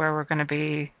about where we're going to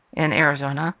be in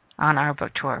Arizona on our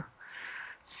book tour.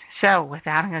 So with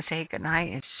that, I'm going to say good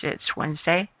night. It's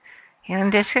Wednesday,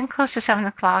 and it's getting close to 7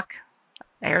 o'clock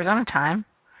Arizona time.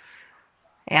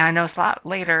 And I know it's a lot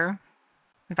later.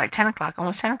 It's like 10 o'clock,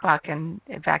 almost 10 o'clock in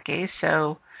back east.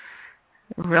 So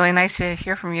really nice to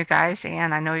hear from you guys,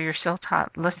 and I know you're still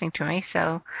listening to me.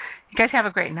 So you guys have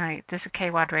a great night. This is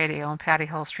KWAD Radio, and Patty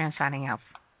Holstrand signing out.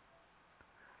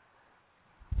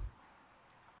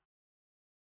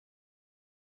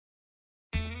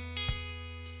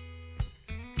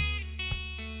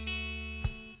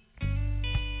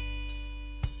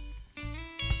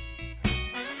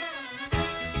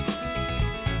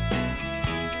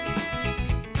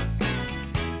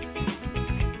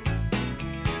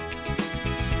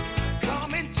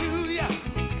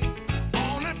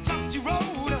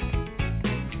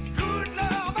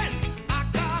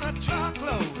 Truck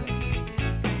load.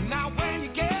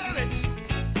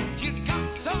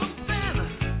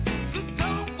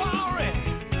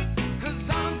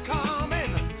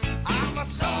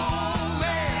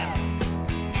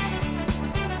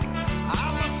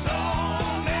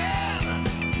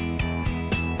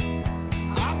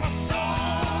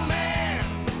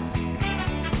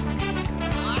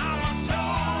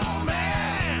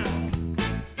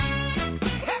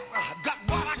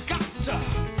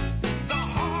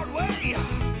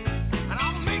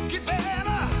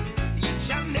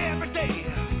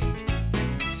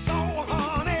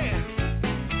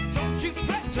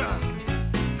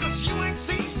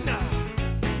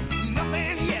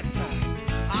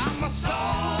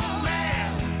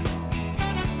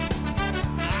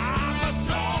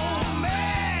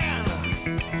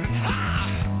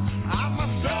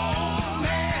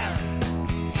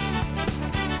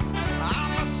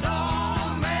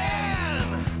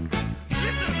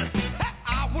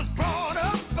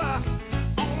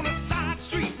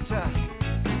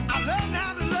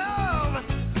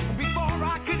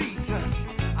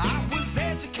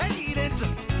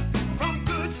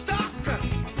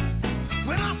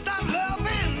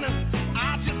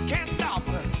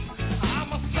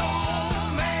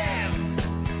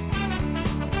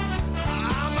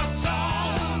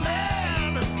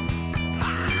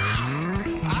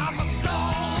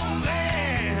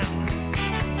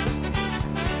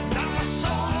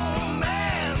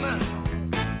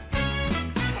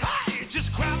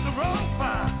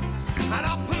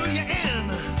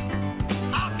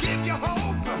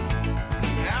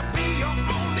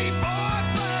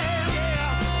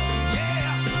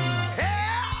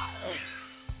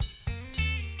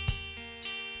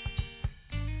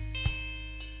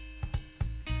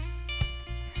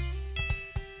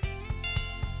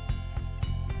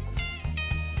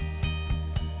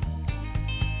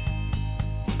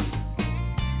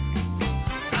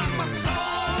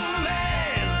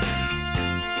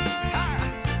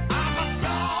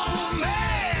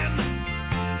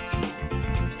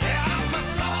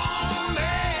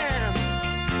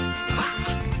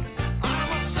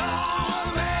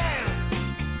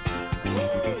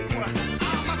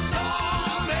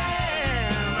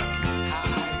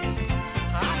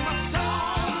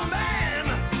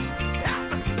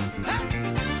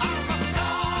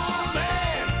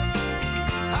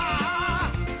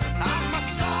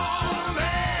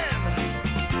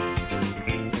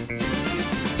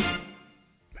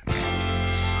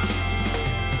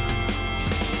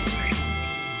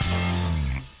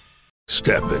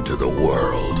 Step into the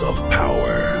world of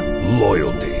power,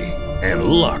 loyalty, and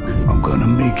luck. I'm gonna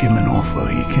make him an offer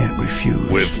he can't refuse.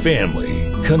 With family,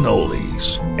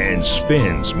 cannolis, and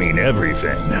spins mean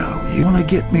everything. Now, you wanna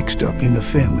get mixed up in the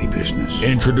family business.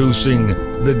 Introducing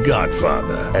The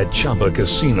Godfather at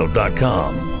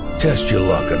ChumbaCasino.com. Test your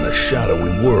luck in the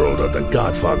shadowy world of The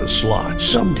Godfather slot.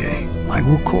 Someday, I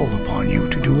will call upon you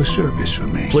to do a service for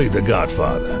me. Play The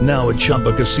Godfather, now at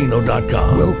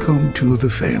ChumbaCasino.com. Welcome to the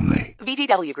family.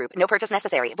 VGW Group. No purchase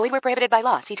necessary. Void where prohibited by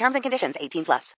law. See terms and conditions. 18+.